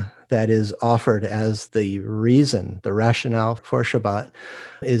Torah that is offered as the rationale for Shabbat,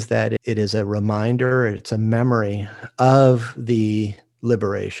 is that it is a reminder, it's a memory of the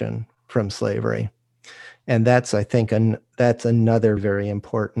liberation from slavery. And that's, I think, that's another very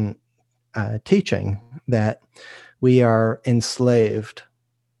important teaching, that we are enslaved.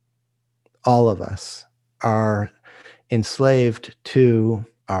 All of us are enslaved to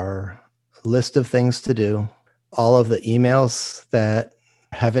our list of things to do, all of the emails that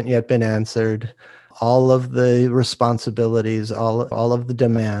haven't yet been answered, all of the responsibilities, all of the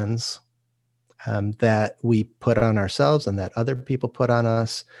demands that we put on ourselves and that other people put on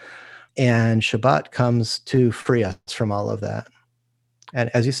us. And Shabbat comes to free us from all of that. And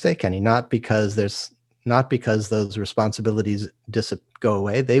as you say, Kenny, not because those responsibilities go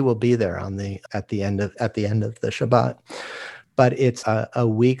away. They will be there at the end of the Shabbat. But it's a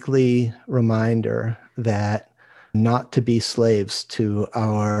weekly reminder that not to be slaves to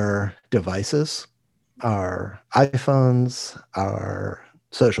our devices, our iPhones, our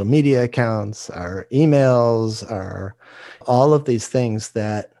social media accounts, our emails, all of these things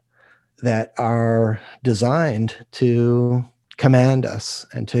that are designed to command us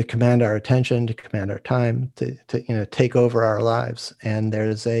and to command our attention, to command our time, to take over our lives. And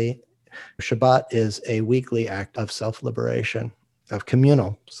Shabbat is a weekly act of self-liberation, of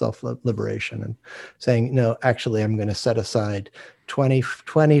communal self-liberation, and saying, no, actually, I'm going to set aside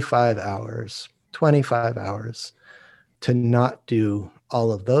 25 hours to not do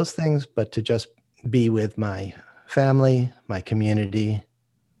all of those things, but to just be with my family, my community,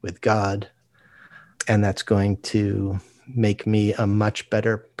 with God. And that's going to make me a much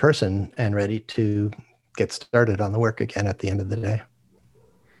better person and ready to get started on the work again at the end of the day.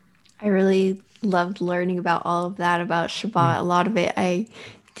 I really loved learning about all of that about Shabbat. A lot of it I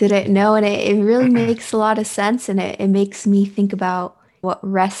didn't know, and it really makes a lot of sense, and it makes me think about what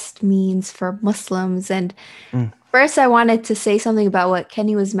rest means for Muslims. And first, I wanted to say something about what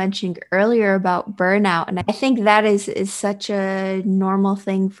Kenny was mentioning earlier about burnout. And I think that is such a normal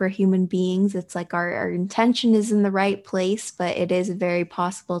thing for human beings. It's like our intention is in the right place, but it is very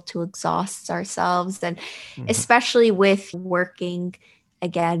possible to exhaust ourselves. And especially with working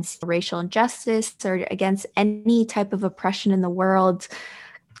against racial injustice or against any type of oppression in the world,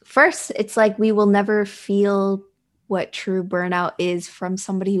 first, it's like we will never feel what true burnout is from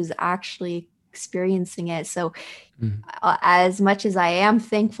somebody who's actually experiencing it. So Mm. as much as I am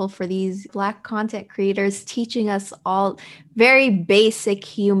thankful for these Black content creators teaching us all very basic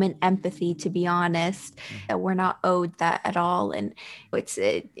human empathy, to be honest, that we're not owed that at all. And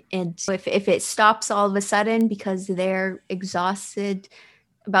and so if it stops all of a sudden because they're exhausted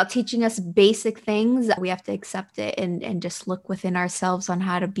about teaching us basic things, we have to accept it and just look within ourselves on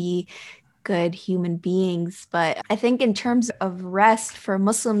how to be good human beings. But I think in terms of rest for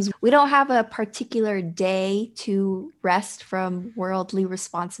Muslims, we don't have a particular day to rest from worldly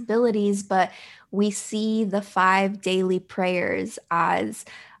responsibilities, but we see the 5 daily prayers as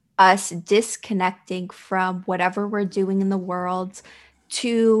us disconnecting from whatever we're doing in the world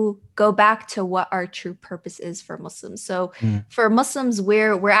to go back to what our true purpose is for Muslims. So for Muslims,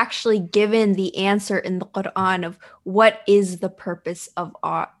 we're actually given the answer in the Quran of what is the purpose of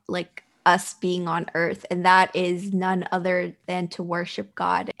our, like, us being on earth, and that is none other than to worship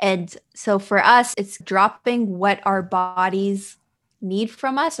God. And so for us, it's dropping what our bodies need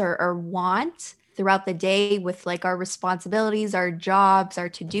from us or want throughout the day with like our responsibilities, our jobs, our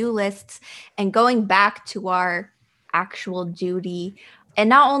to-do lists, and going back to our actual duty. And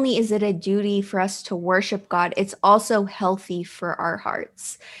not only is it a duty for us to worship God, it's also healthy for our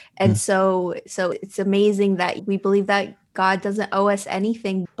hearts. And so it's amazing that we believe that God doesn't owe us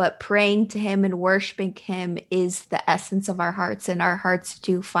anything, but praying to him and worshiping him is the essence of our hearts, and our hearts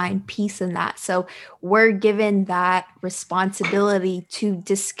do find peace in that. So we're given that responsibility to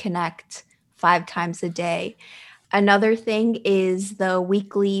disconnect 5 times a day. Another thing is the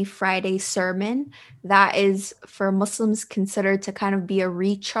weekly Friday sermon. That is for Muslims considered to kind of be a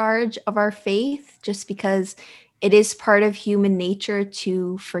recharge of our faith, just because it is part of human nature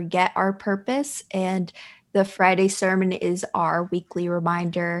to forget our purpose. And the Friday sermon is our weekly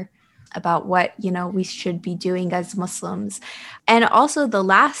reminder about what, we should be doing as Muslims. And also the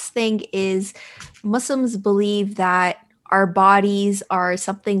last thing is Muslims believe that our bodies are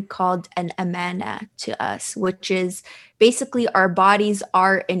something called an amana to us, which is basically our bodies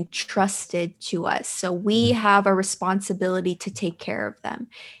are entrusted to us. So we have a responsibility to take care of them,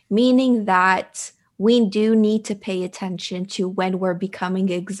 meaning that we do need to pay attention to when we're becoming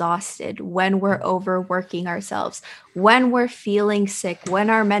exhausted, when we're overworking ourselves, when we're feeling sick, when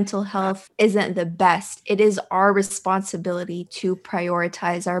our mental health isn't the best. It is our responsibility to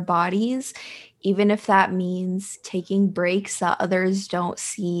prioritize our bodies, even if that means taking breaks that others don't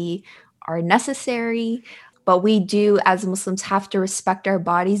see are necessary. But we do, as Muslims, have to respect our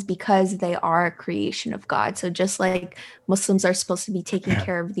bodies because they are a creation of God. So just like Muslims are supposed to be taking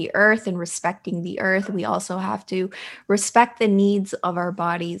care of the earth and respecting the earth, we also have to respect the needs of our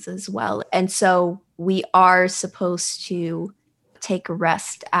bodies as well. And so we are supposed to take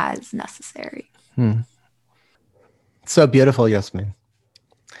rest as necessary. So beautiful, Yasmin.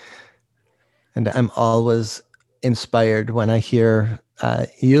 And I'm always inspired when I hear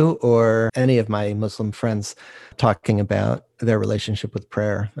you or any of my Muslim friends talking about their relationship with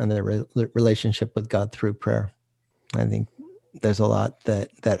prayer and their relationship with God through prayer. I think there's a lot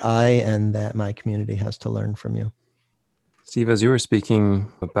that I and that my community has to learn from you. Steve, as you were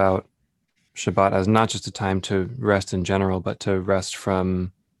speaking about Shabbat as not just a time to rest in general, but to rest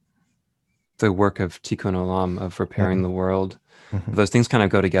from the work of Tikkun Olam, of repairing the world, those things kind of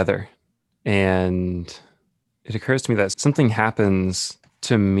go together. And it occurs to me that something happens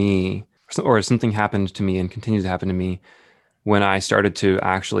to me, or something happened to me and continues to happen to me when I started to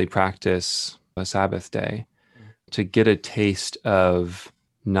actually practice a Sabbath day, to get a taste of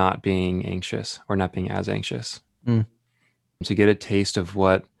not being anxious or not being as anxious, to get a taste of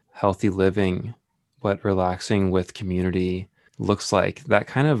what healthy living, what relaxing with community looks like. That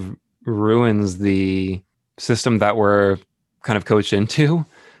kind of ruins the system that we're kind of coached into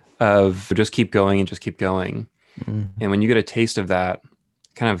of just keep going and just keep going. And when you get a taste of that,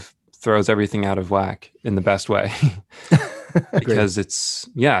 it kind of throws everything out of whack in the best way. Because it's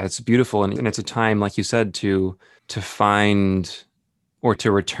beautiful. And it's a time, like you said, to find or to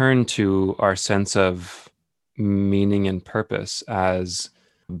return to our sense of meaning and purpose as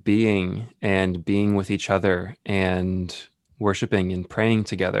being with each other and worshiping and praying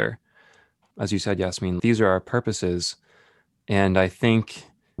together. As you said, Yasmin, these are our purposes. And I think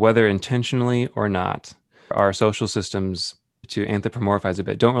whether intentionally or not, our social systems, to anthropomorphize a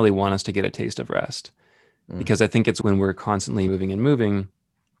bit, don't really want us to get a taste of rest. Because I think it's when we're constantly moving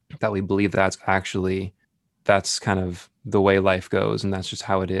that we believe that's kind of the way life goes, and that's just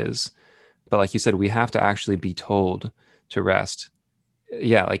how it is. But like you said, we have to actually be told to rest.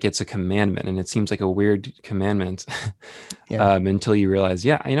 Yeah, like it's a commandment, and it seems like a weird commandment until you realize,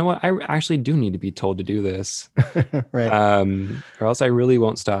 you know what, I actually do need to be told to do this. Right. Or else I really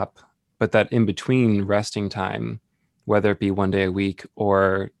won't stop. but that in between resting time, whether it be one day a week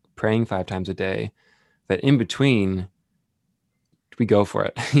or praying 5 times a day, that in between we go for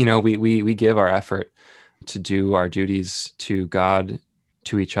it. We give our effort to do our duties to God,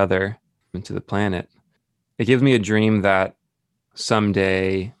 to each other, and to the planet. It gives me a dream that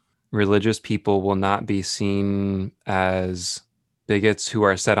someday religious people will not be seen as bigots who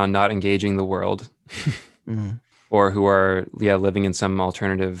are set on not engaging the world or who are living in some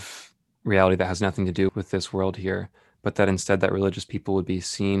alternative reality that has nothing to do with this world here, but that instead that religious people would be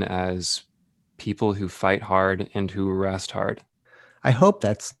seen as people who fight hard and who rest hard. I hope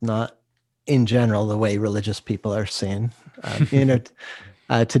that's not in general the way religious people are seen.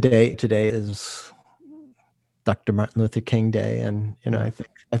 Today is Dr. Martin Luther King Day, and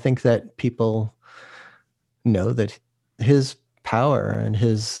I think that people know that his power and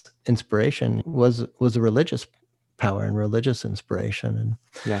his inspiration was a religious power and religious inspiration. And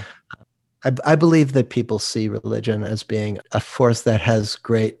yeah, I believe that people see religion as being a force that has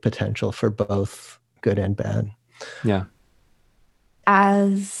great potential for both good and bad. Yeah.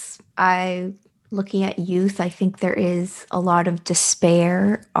 As I looking at youth, I think there is a lot of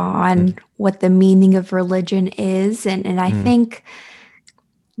despair on what the meaning of religion is. And I think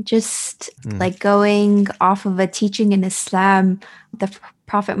just like going off of a teaching in Islam, the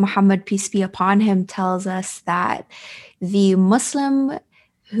Prophet Muhammad, peace be upon him, tells us that the Muslim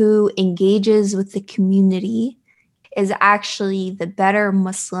who engages with the community is actually the better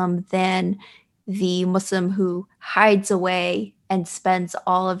Muslim than the Muslim who hides away and spends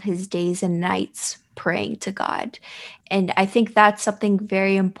all of his days and nights praying to God. And I think that's something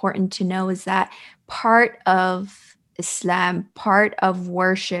very important to know, is that part of Islam, part of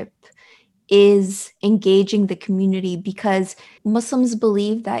worship, is engaging the community, because Muslims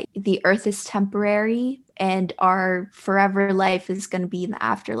believe that the earth is temporary and our forever life is going to be in the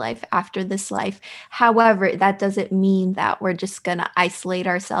afterlife, after this life. However, that doesn't mean that we're just going to isolate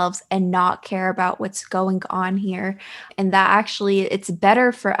ourselves and not care about what's going on here. And that actually it's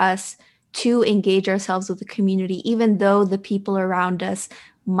better for us to engage ourselves with the community, even though the people around us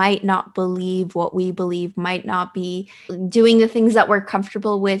might not believe what we believe, might not be doing the things that we're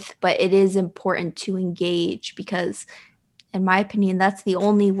comfortable with, but it is important to engage, because in my opinion, that's the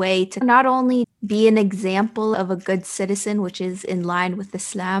only way to not only be an example of a good citizen, which is in line with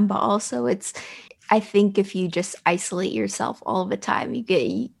Islam, but also I think if you just isolate yourself all the time,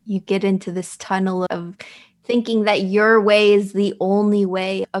 you get into this tunnel of thinking that your way is the only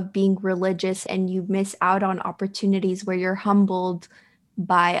way of being religious, and you miss out on opportunities where you're humbled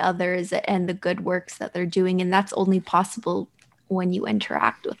by others and the good works that they're doing. And that's only possible when you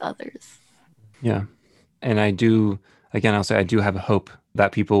interact with others. Yeah. And I'll say I do have hope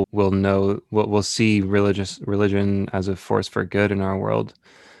that people will see religion as a force for good in our world.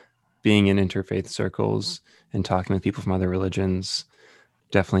 Being in interfaith circles and talking with people from other religions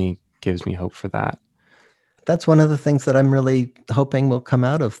definitely gives me hope for that. That's one of the things that I'm really hoping will come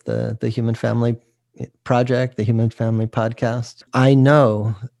out of the Human Family Project, the Human Family Podcast. I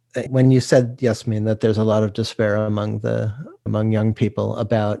know when you said, Yasmin, that there's a lot of despair among young people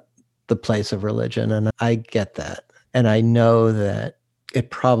about the place of religion, and I get that. And I know that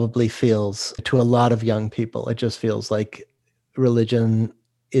it probably feels, to a lot of young people, it just feels like religion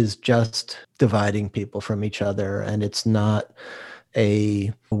is just dividing people from each other, and it's not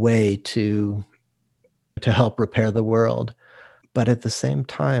a way to help repair the world. But at the same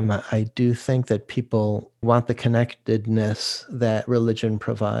time, I do think that people want the connectedness that religion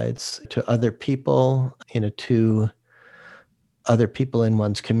provides to other people, to other people in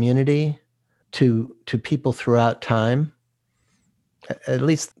one's community, to people throughout time. At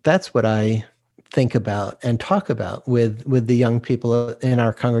least that's what I think about and talk about with the young people in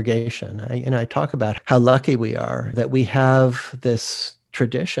our congregation. I talk about how lucky we are that we have this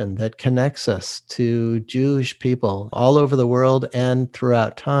tradition that connects us to Jewish people all over the world and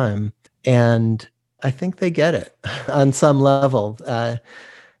throughout time. And I think they get it on some level.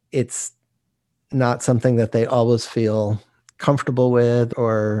 It's not something that they always feel comfortable with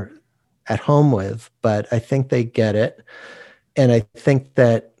or at home with, but I think they get it. And I think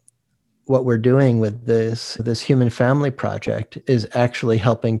that what we're doing with this Human Family Project is actually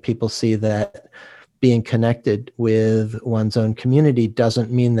helping people see that being connected with one's own community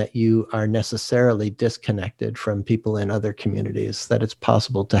doesn't mean that you are necessarily disconnected from people in other communities, that it's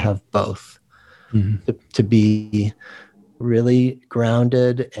possible to have both, to be really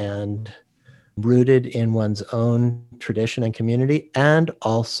grounded and rooted in one's own tradition and community, and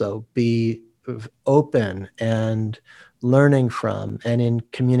also be open and learning from and in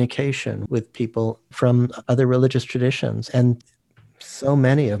communication with people from other religious traditions. And so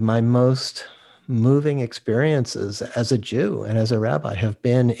many of my most moving experiences as a Jew and as a rabbi have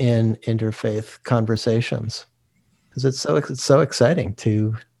been in interfaith conversations, because it's so exciting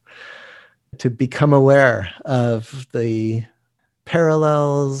to become aware of the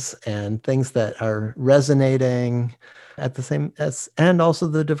parallels and things that are resonating at the same as, and also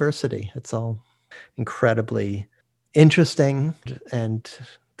the diversity. It's all incredibly interesting and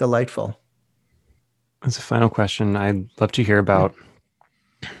delightful. As a final question, I'd love to hear about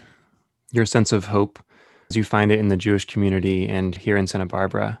your sense of hope as you find it in the Jewish community and here in Santa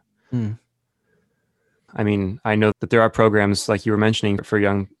Barbara. I mean, I know that there are programs like you were mentioning for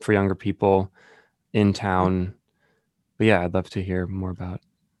younger people in town. But yeah, I'd love to hear more about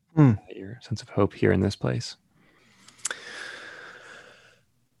your sense of hope here in this place.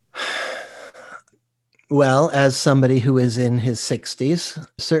 Well, as somebody who is in his 60s,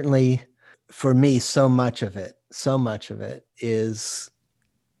 certainly for me, so much of it is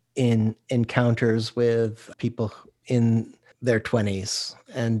in encounters with people in their 20s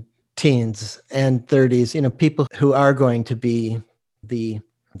and teens and 30s, people who are going to be the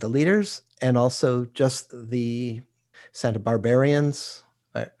leaders, and also just the Santa Barbarians.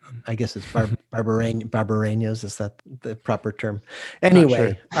 I guess it's Barbareños. Is that the proper term?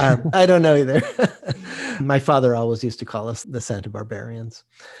 Anyway, sure. I don't know either. My father always used to call us the Santa Barbarians.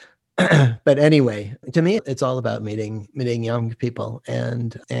 But anyway, to me, it's all about meeting young people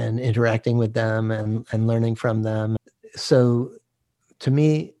and interacting with them and learning from them. So to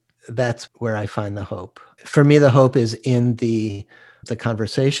me, that's where I find the hope. For me, the hope is in the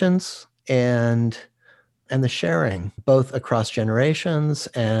conversations and the sharing, both across generations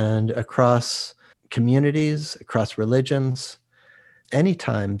and across communities, across religions.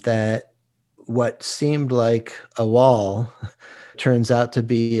 Anytime that what seemed like a wall turns out to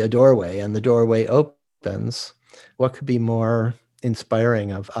be a doorway, and the doorway opens, what could be more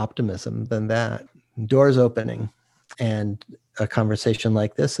inspiring of optimism than that? Doors opening. And a conversation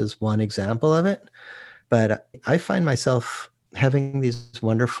like this is one example of it. But I find myself having these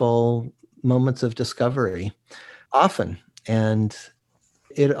wonderful moments of discovery often. And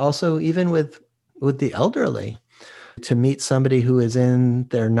it also, even with the elderly, to meet somebody who is in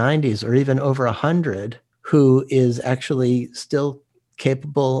their 90s or even over 100, who is actually still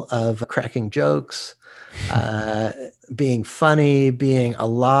capable of cracking jokes, being funny, being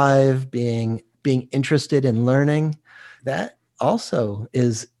alive, being interested in learning, that also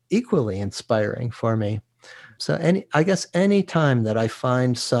is equally inspiring for me. So I guess any time that I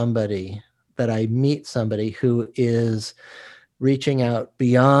find somebody, that I meet somebody who is reaching out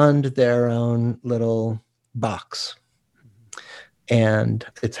beyond their own little box, and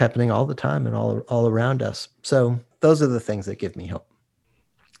it's happening all the time and all around us. So those are the things that give me hope.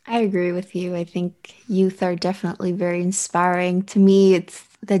 I agree with you. I think youth are definitely very inspiring. To me, it's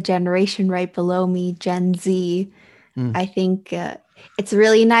the generation right below me, Gen Z. I think it's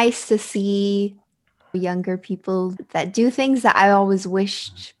really nice to see younger people that do things that I always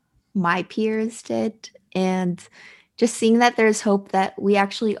wished my peers did. And just seeing that there's hope that we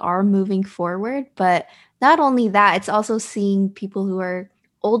actually are moving forward. But not only that, it's also seeing people who are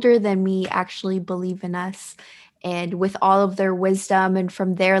older than me actually believe in us, and with all of their wisdom and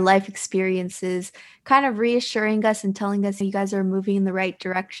from their life experiences, kind of reassuring us and telling us, you guys are moving in the right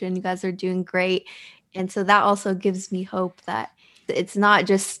direction, you guys are doing great. And so that also gives me hope that it's not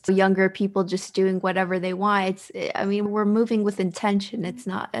just younger people just doing whatever they want. I mean, we're moving with intention. It's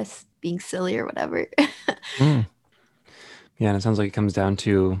not us being silly or whatever. Yeah, and it sounds like it comes down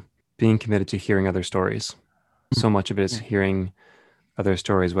to being committed to hearing other stories. So much of it is hearing other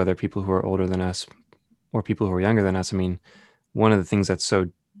stories, whether people who are older than us or people who are younger than us. I mean, one of the things that's so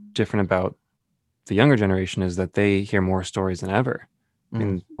different about the younger generation is that they hear more stories than ever. I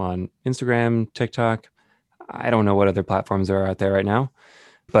mean, on Instagram, TikTok, I don't know what other platforms there are out there right now,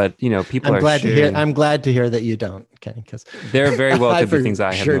 but people I'm glad to hear that you don't, Kenny, because there very well could be things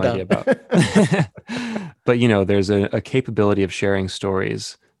I have no idea about. But there's a capability of sharing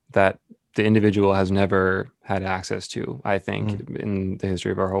stories that the individual has never had access to, I think, in the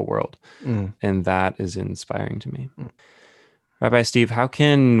history of our whole world. And that is inspiring to me. Rabbi Steve, how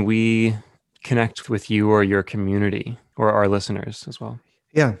can we connect with you or your community or our listeners as well?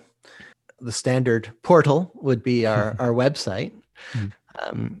 Yeah. The standard portal would be our website,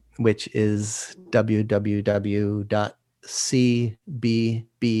 which is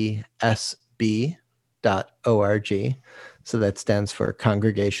www.cbbsb.org. So that stands for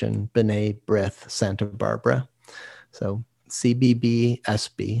Congregation B'nai B'rith Santa Barbara. So cbbsb.org.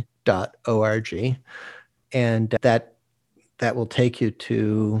 And that will take you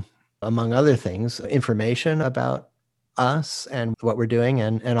to, among other things, information about us and what we're doing,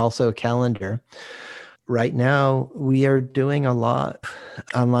 and also a calendar. Right now, we are doing a lot of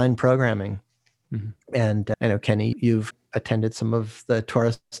online programming. And I know, Kenny, you've attended some of the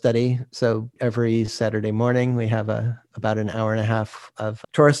Torah study. So every Saturday morning, we have about an hour and a half of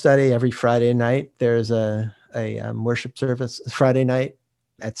Torah study. Every Friday night, there's a worship service Friday night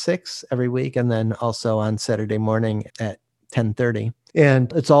at 6 every week, and then also on Saturday morning at 10:30.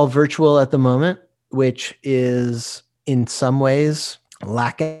 And it's all virtual at the moment, which is in some ways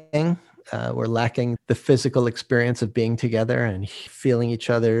lacking. We're lacking the physical experience of being together and feeling each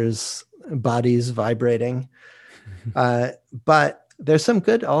other's bodies vibrating. But there's some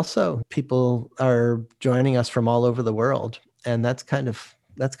good also. People are joining us from all over the world, and that's kind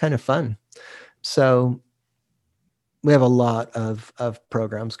of fun. So we have a lot of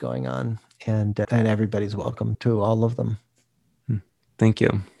programs going on, and everybody's welcome to all of them. Thank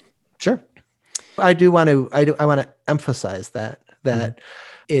you. Sure. I want to emphasize that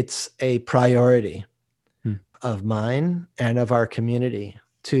it's a priority of mine and of our community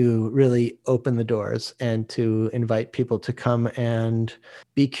to really open the doors and to invite people to come and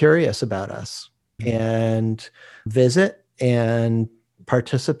be curious about us and visit and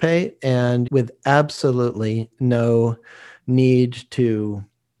participate, and with absolutely no need to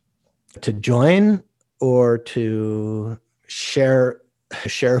join or to share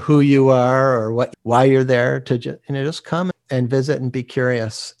who you are or why you're there, to just come and visit and be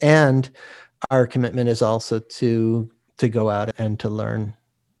curious. And our commitment is also to go out and to learn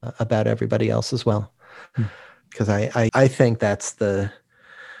about everybody else as well, because I think that's the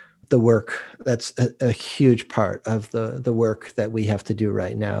work. That's a huge part of the work that we have to do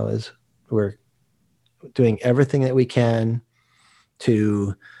right now. Is we're doing everything that we can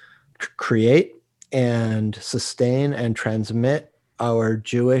to create and sustain and transmit our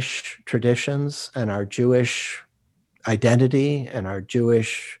Jewish traditions and our Jewish identity and our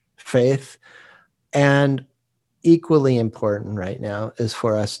Jewish faith. And equally important right now is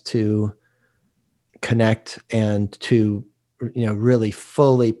for us to connect and to really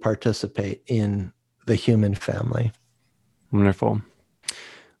fully participate in the human family. Wonderful.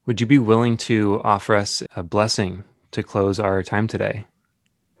 Would you be willing to offer us a blessing to close our time today?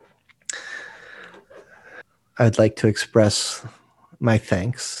 I'd like to express my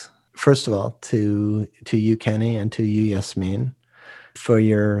thanks, first of all, to you, Kenny, and to you, Yasmin, for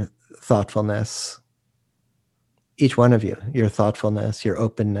your thoughtfulness. Each one of you, your thoughtfulness, your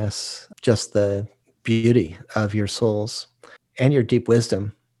openness, just the beauty of your souls and your deep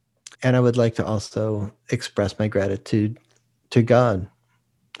wisdom. And I would like to also express my gratitude to God,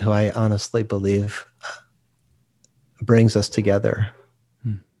 who I honestly believe brings us together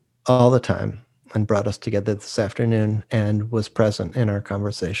all the time and brought us together this afternoon and was present in our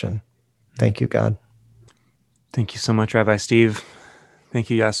conversation. Thank you, God. Thank you so much, Rabbi Steve. Thank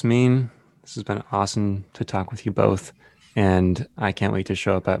you, Yasmin. This has been awesome to talk with you both. And I can't wait to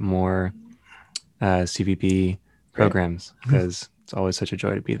show up at more CVP programs, because it's always such a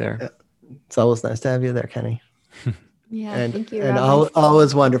joy to be there. It's always nice to have you there, Kenny. Yeah, thank you, And Rabbi.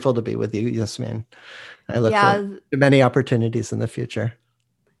 always wonderful to be with you, Yasmin. I look forward to many opportunities in the future.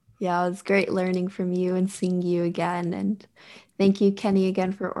 Yeah, it was great learning from you and seeing you again. And thank you, Kenny,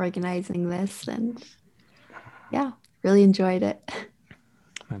 again for organizing this. And yeah, really enjoyed it.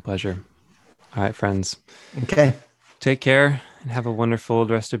 My pleasure. All right, friends. Okay. Take care and have a wonderful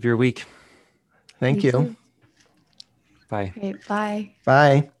rest of your week. Thank you. Too. Bye. Great, bye.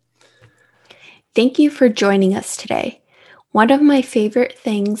 Bye. Thank you for joining us today. One of my favorite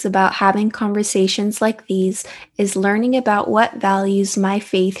things about having conversations like these is learning about what values my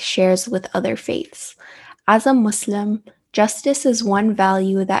faith shares with other faiths. As a Muslim, justice is one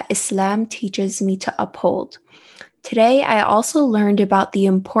value that Islam teaches me to uphold. Today, I also learned about the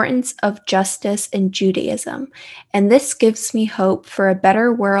importance of justice in Judaism, and this gives me hope for a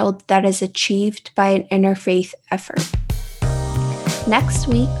better world that is achieved by an interfaith effort. Next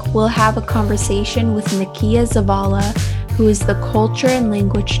week, we'll have a conversation with Nakia Zavala, who is the Culture and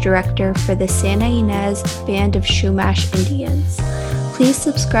Language Director for the Santa Ynez Band of Chumash Indians. Please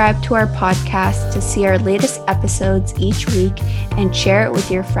subscribe to our podcast to see our latest episodes each week and share it with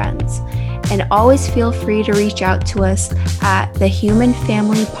your friends. And always feel free to reach out to us at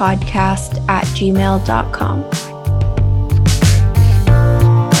thehumanfamilypodcast@gmail.com.